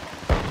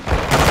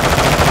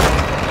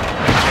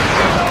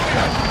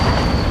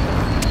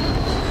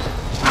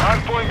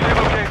 Hardpoint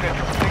relocated.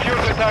 Secure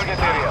the target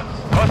area.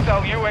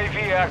 Hostile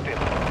UAV active.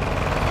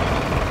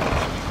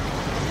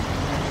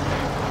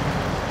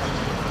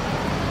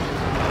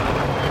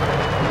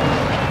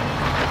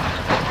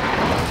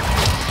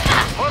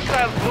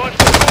 Hostiles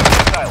launched a cruise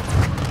missile.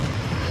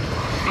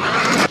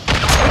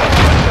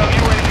 Hostile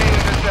UAV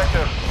in this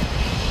sector.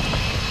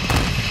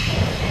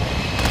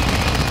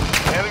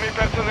 Enemy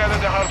personnel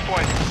at the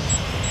hardpoint.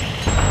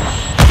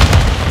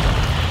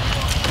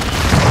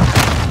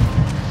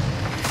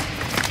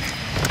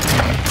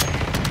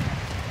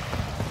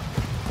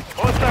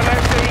 Hostile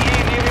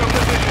SAE near your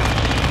position.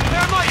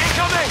 Thermite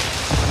incoming!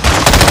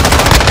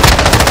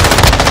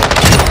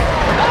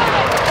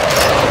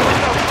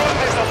 Hostile cruise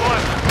missile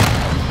launched.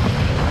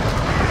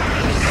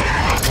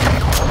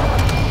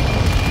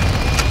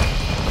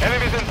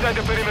 Enemies inside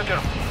the perimeter.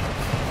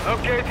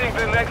 Locating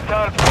the next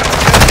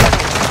hardpoint.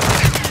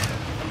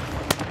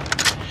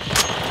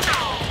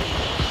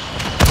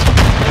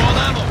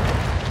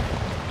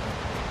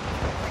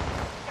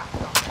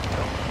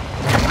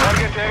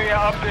 Target area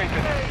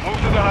updated. Move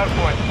to the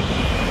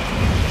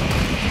hardpoint.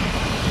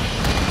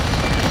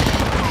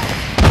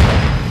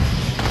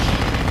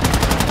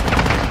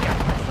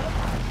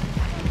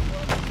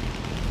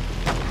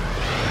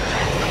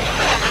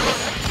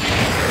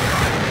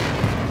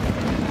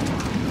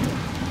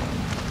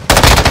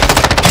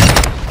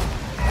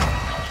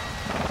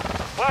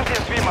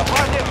 Flashing Fima,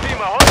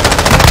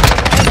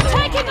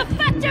 Taking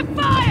effective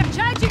fire!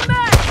 Changing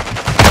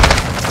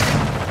mag!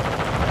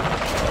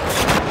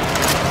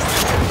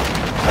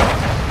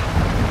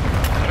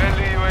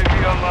 Friendly UAV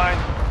online.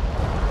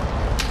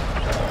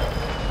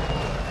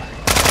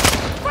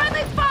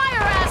 Friendly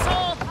fire,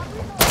 asshole!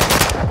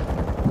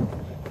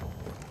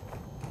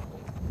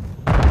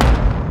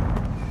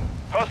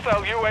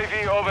 Hostile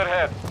UAV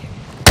overhead.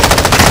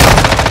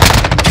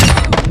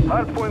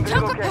 Hardpoint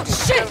Oh, relocating.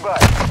 shit! Stand by.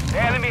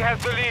 The enemy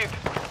has the lead.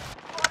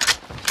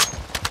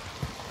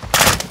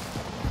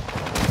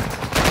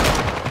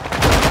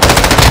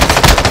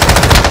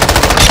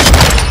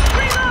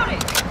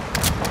 Reloading!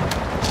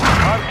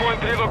 Hardpoint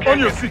relocated. On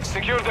your feet.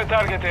 Secure the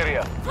target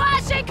area.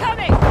 Flash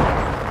incoming!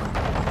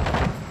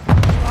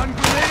 One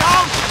grenade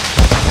out!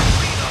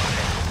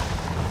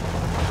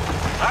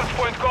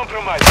 Hardpoint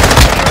compromised.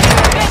 Secure the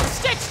area. Get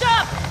stitched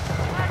up!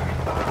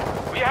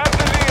 We have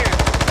the lead.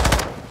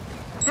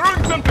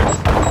 Throwing something!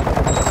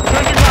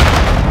 Changing back!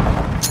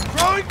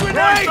 Throwing Throwing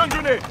grenade! stun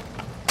grenade!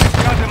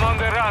 Got them on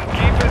the run.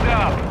 Keep it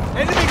up.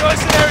 Enemy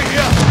mercenary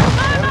here!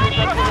 Enemy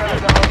personnel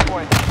at the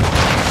hardpoint.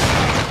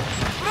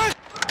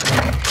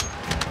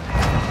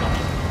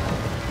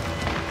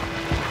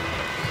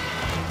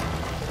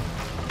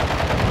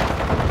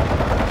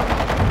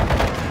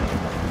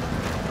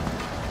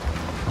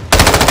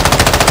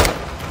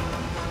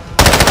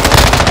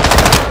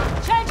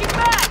 Changing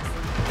bags!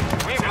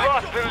 We've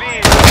lost the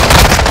lead.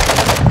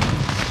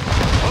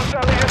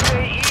 Hostile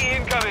SAE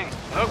incoming.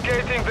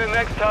 Locating the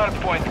next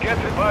hardpoint. Get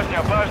it.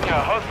 Bajna.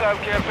 Hostile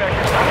care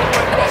package.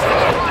 Hardpoint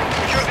compromised.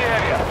 Secure the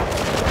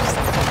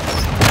area.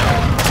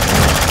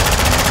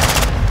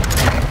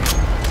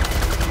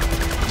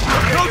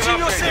 Approaching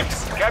your Updated.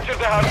 6! Capture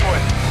the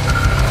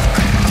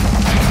hardpoint.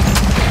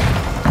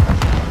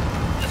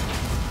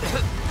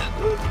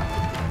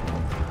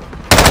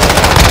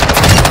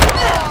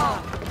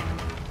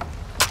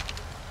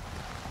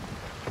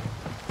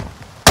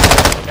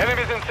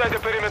 Enemies inside the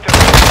perimeter.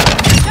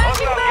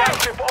 Hostile back!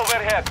 gunship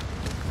overhead.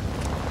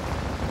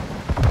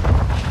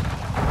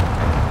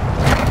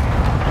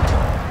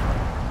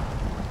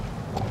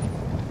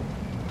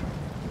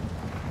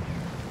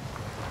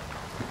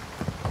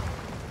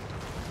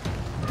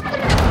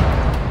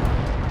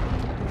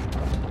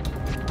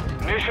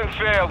 Mission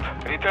failed.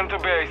 Return to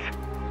base.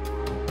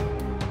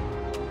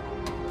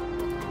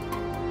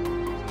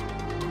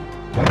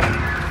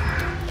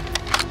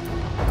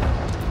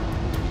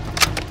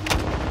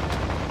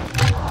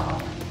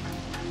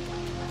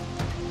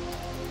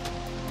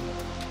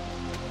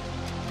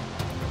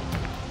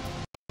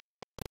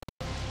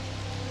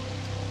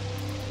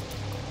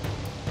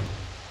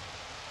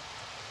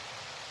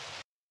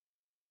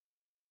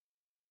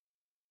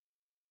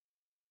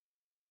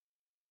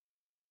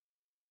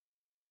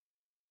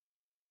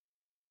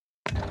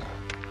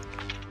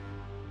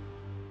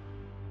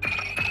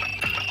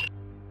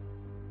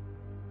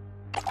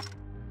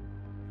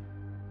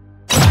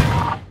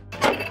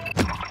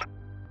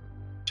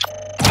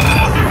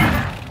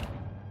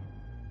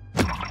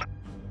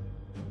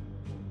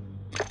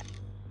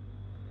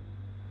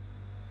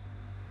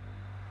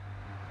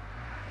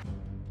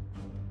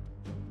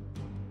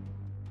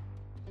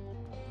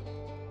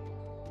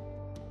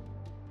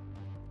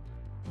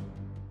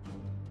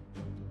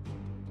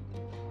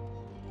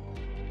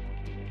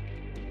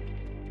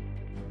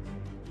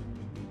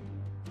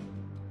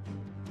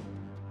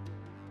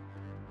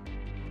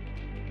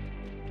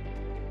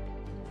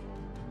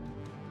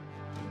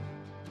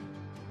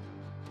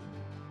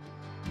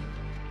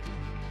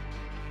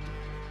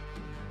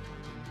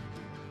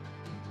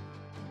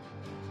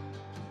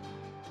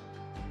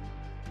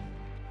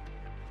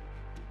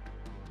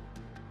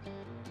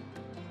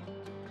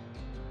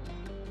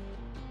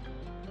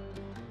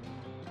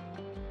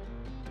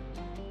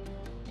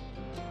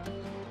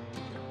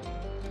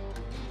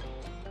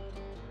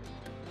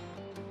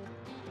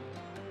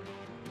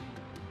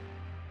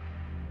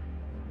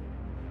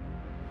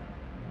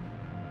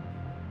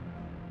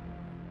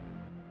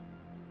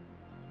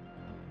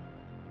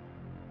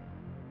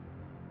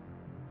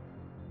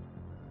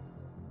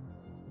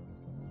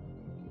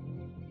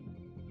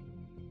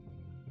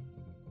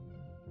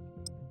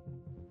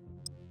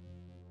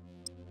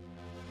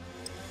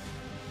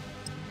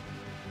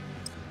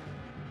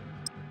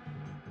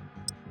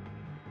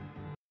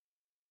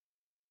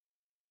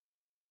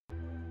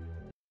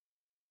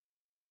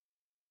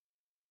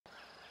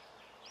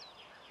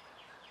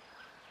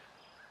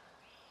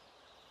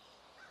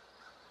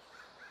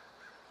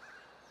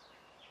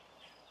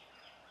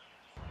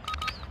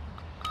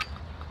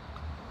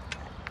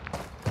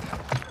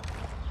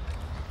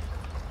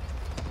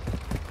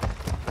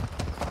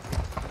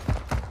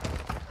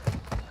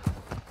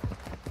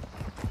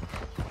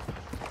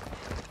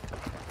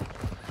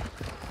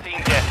 Team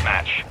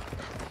deathmatch.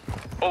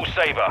 All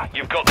Saber,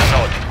 you've got the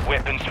nod.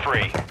 Weapons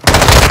free.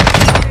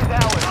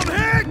 I'm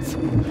hit!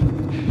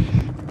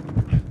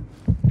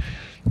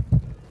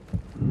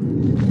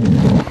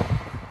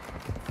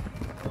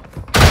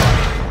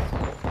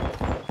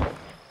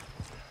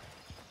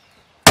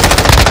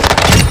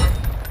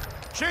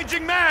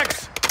 Changing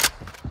mags!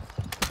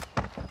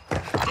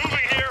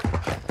 Moving here.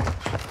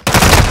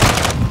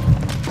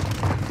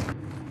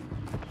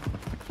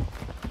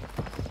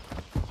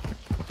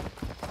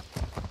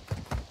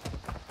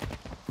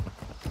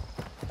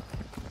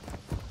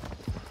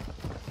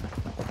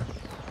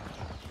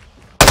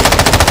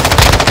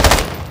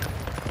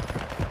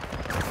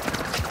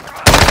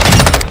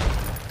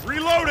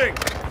 Reloading!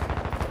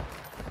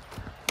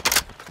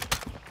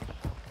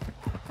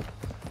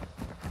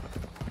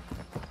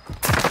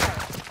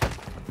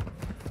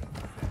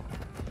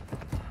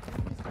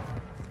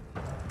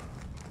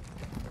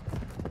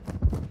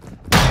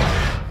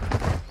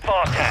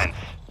 Fast hands.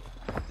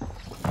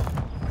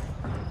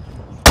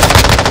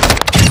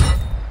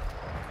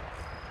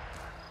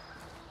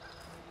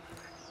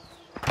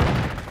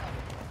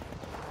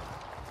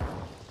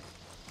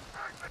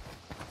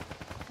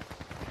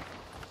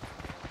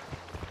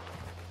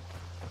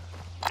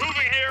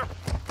 Moving here.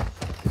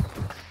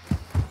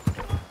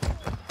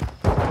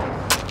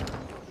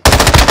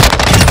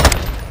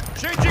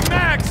 Changing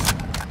mags!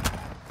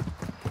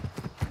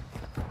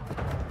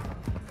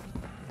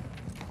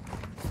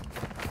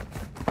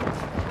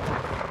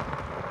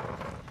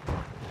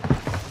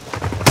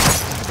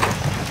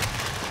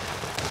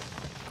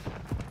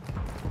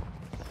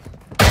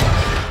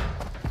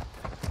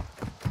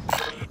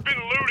 Been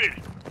looted.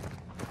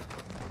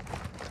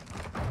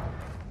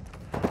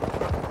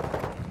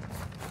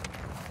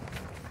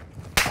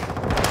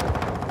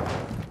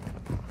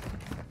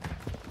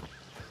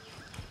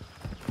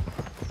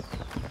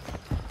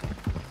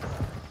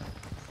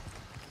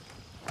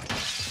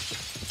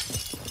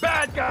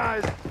 Bad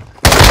guys!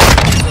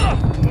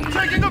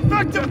 Taking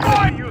effective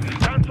fire! You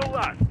stand to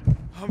left.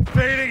 I'm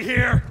fading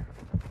here.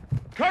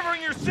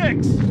 Covering your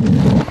six.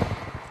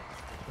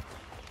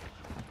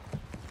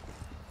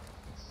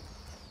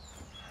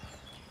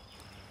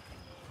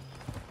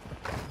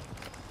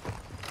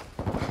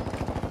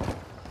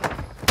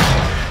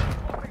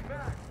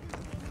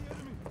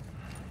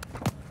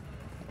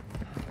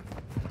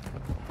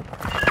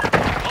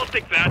 I'll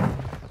stick that.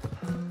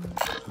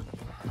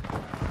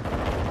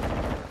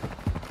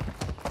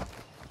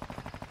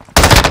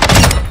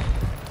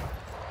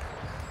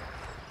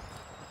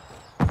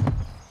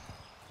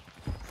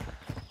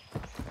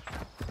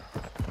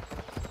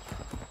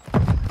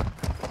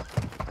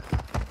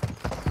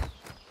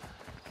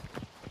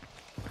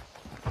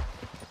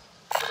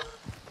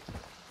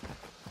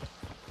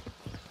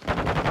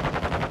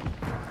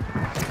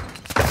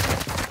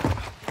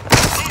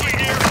 Moving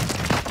here.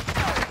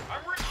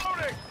 I'm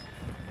reloading.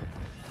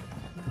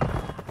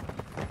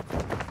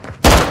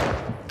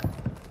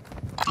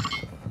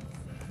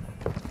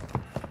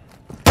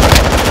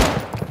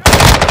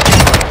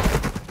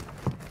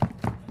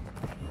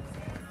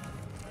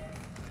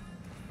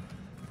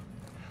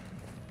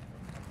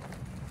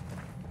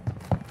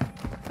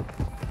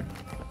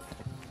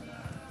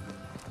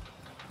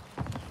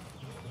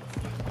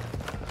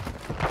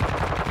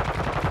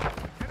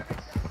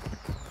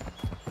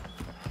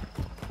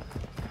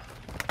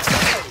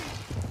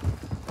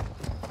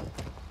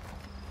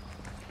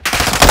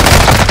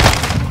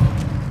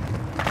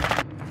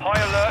 High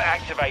alert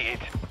activated.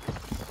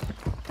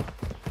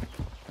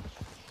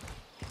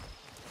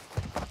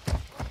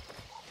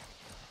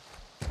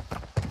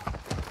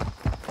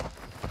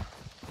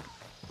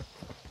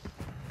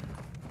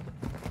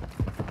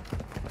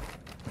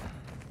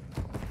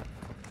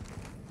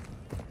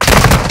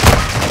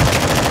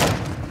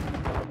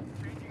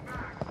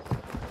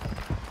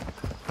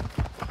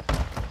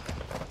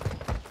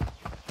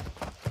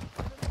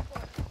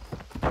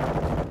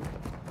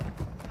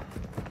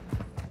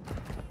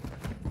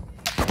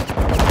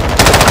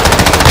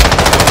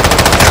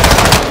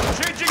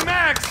 Changing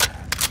mags.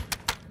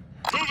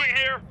 Moving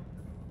here.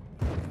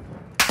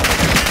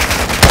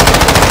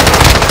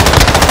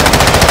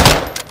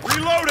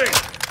 Reloading.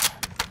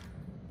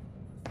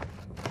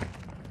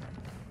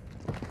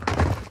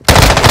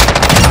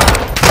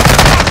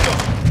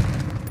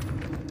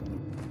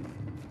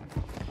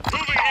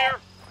 Moving here.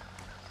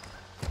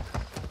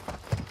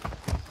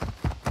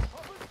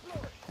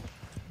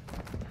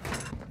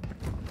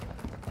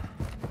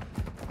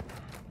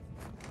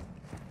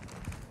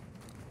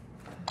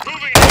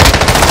 Moving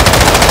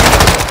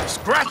here.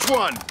 Scratch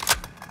one.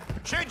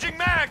 Changing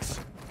mags.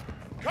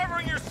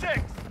 Covering your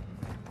six.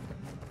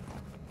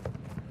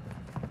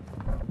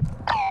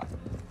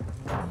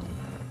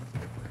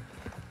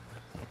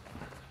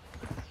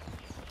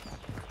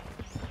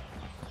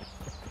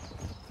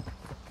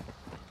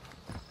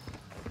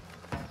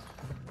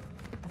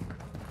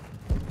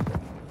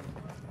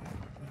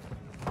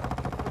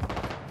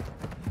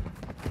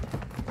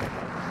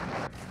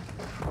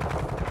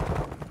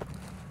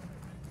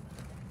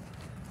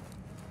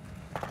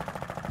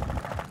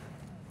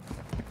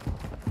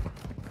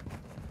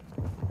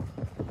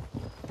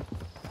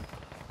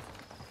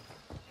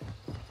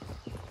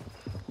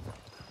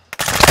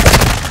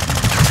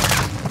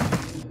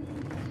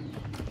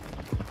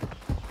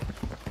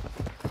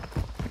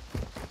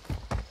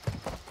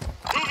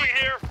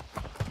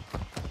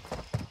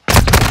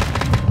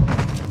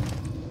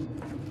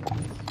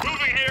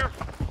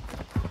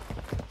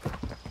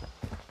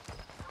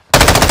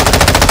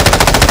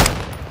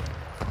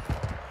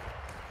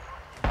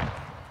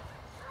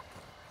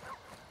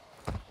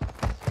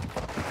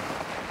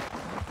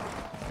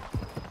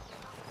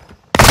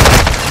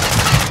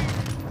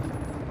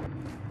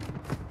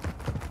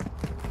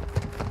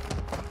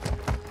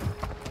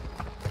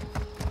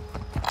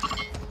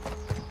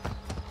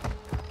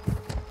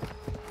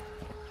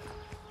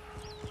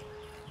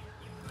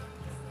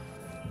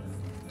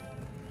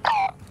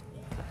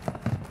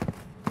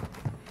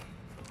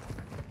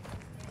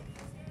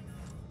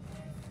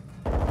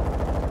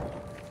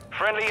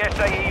 Friendly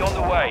SAE on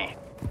the way.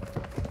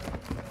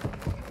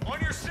 On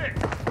your six.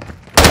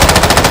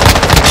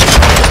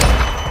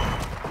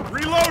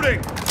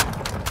 Reloading.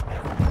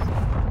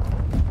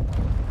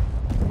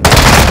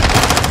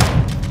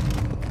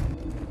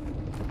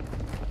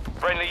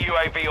 Friendly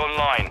UAV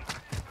online.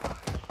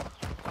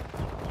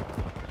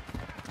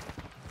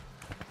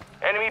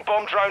 Enemy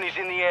bomb drone is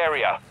in the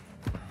area.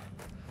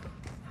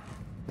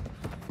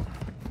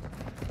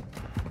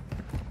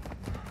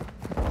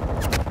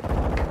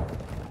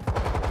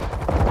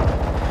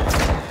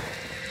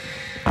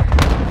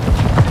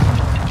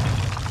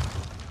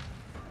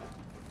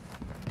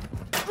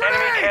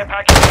 Enemy care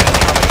package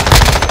incoming.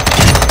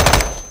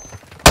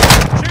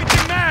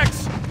 Changing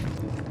mags.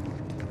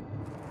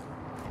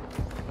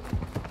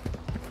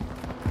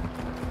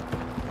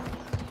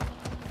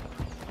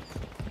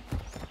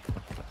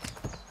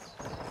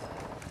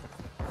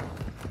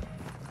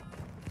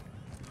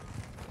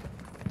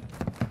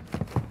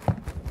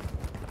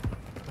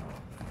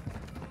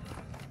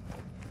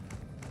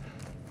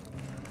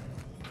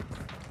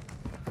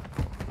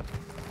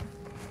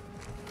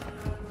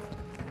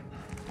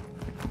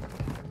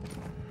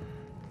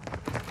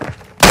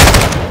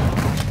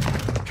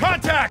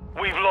 Contact!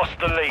 We've lost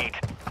the lead.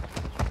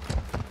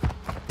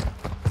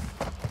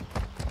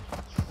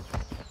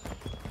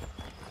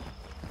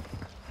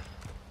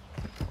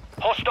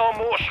 Hostile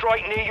mortar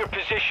strike near your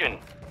position.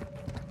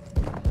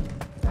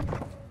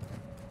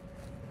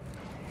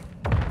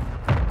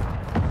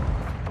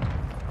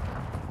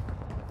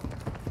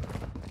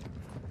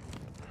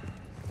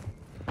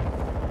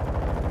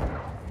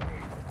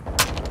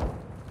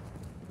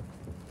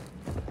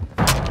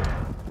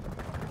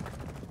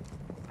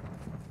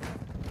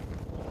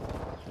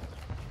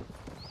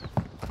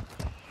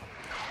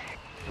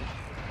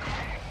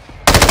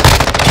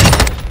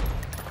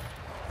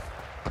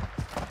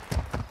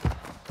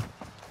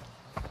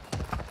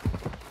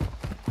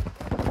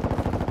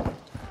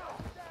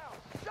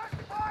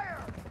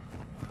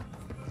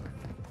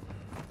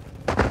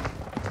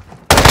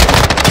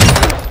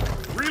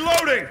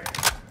 Reloading!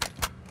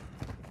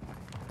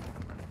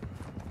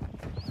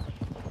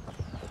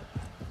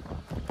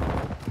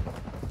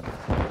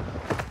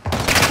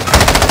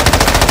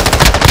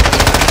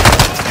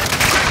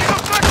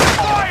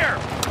 Fire!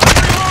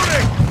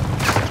 Reloading!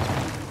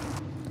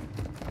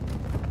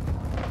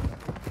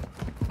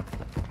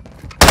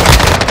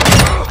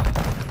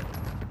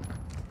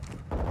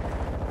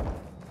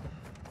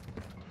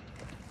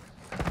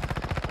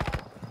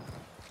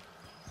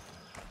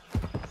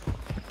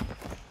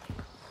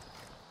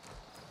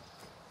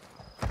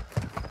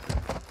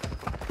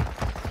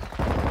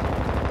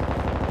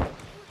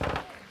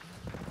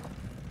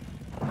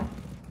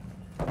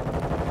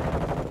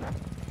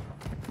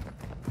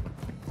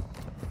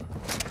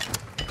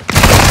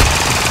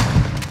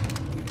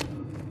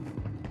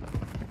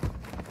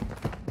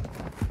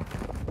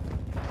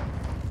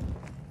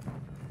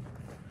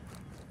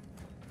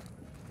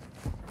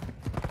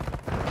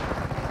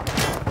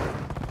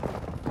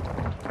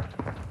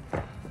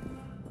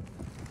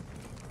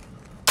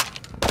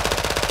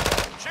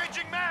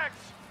 Changing mags!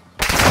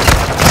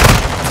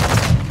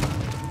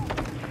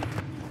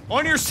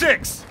 On your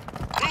six!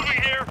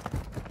 Moving here!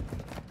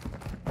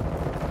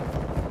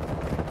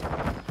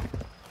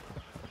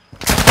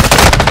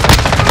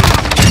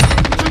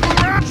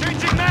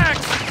 Changing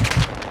mags!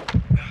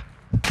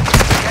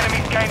 The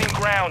enemy's gaining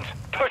ground.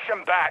 Push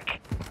them back.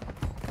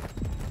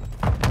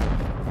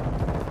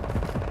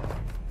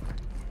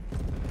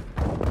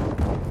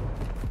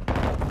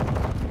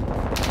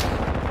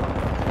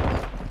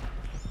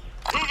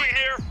 Moving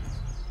here!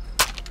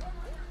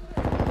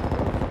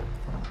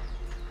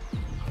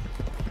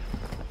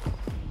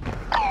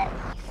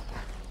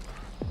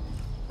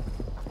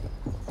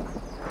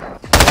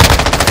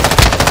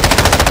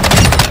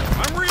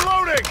 I'm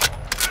reloading!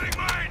 Setting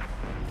mine!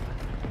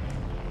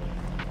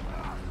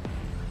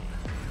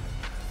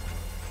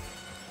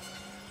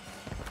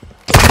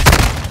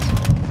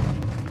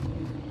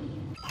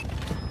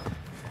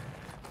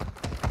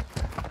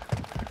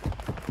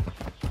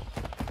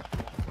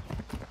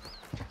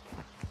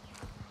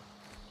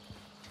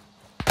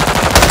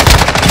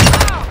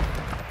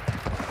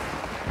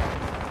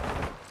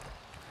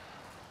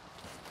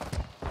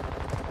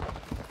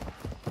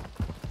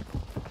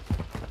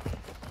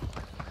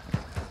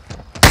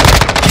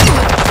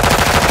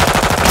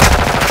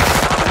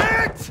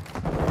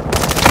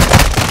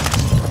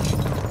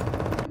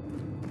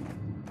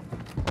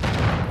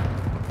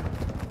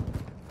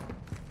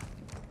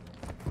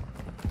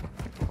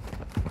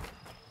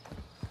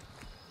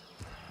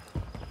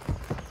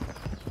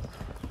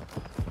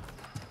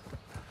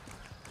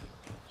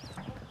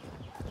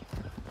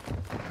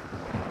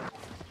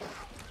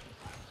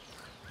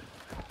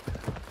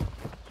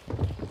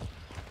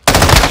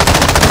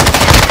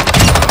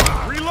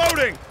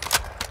 Reloading!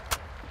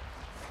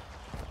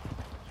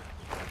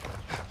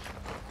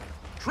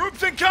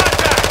 Troops in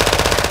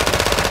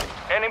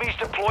contact! Enemies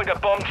deployed a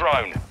bomb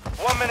drone.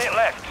 1 minute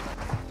left.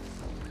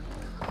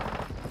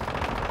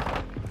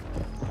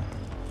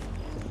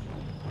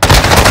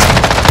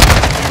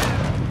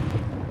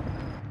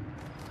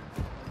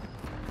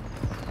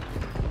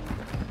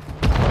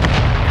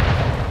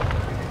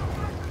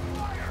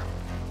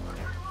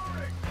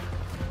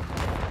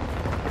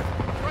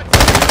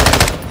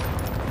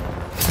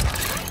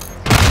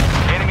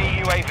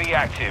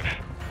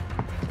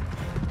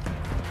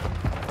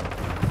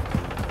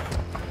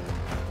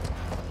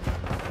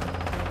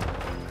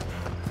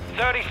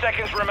 30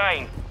 seconds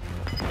remain.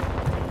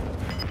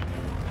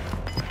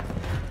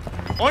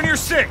 On your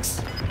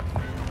 6.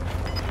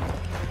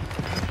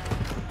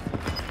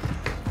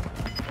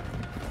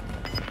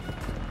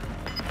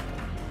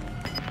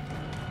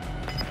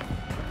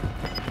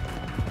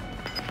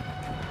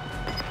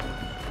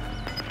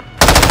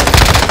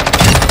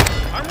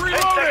 I'm 10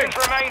 reloading!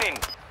 seconds remaining.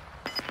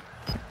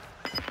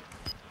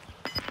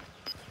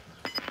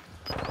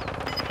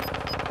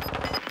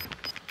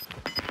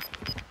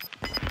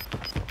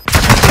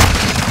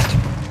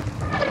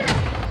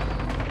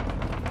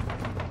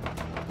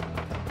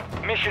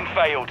 Mission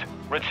failed.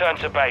 Return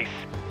to base.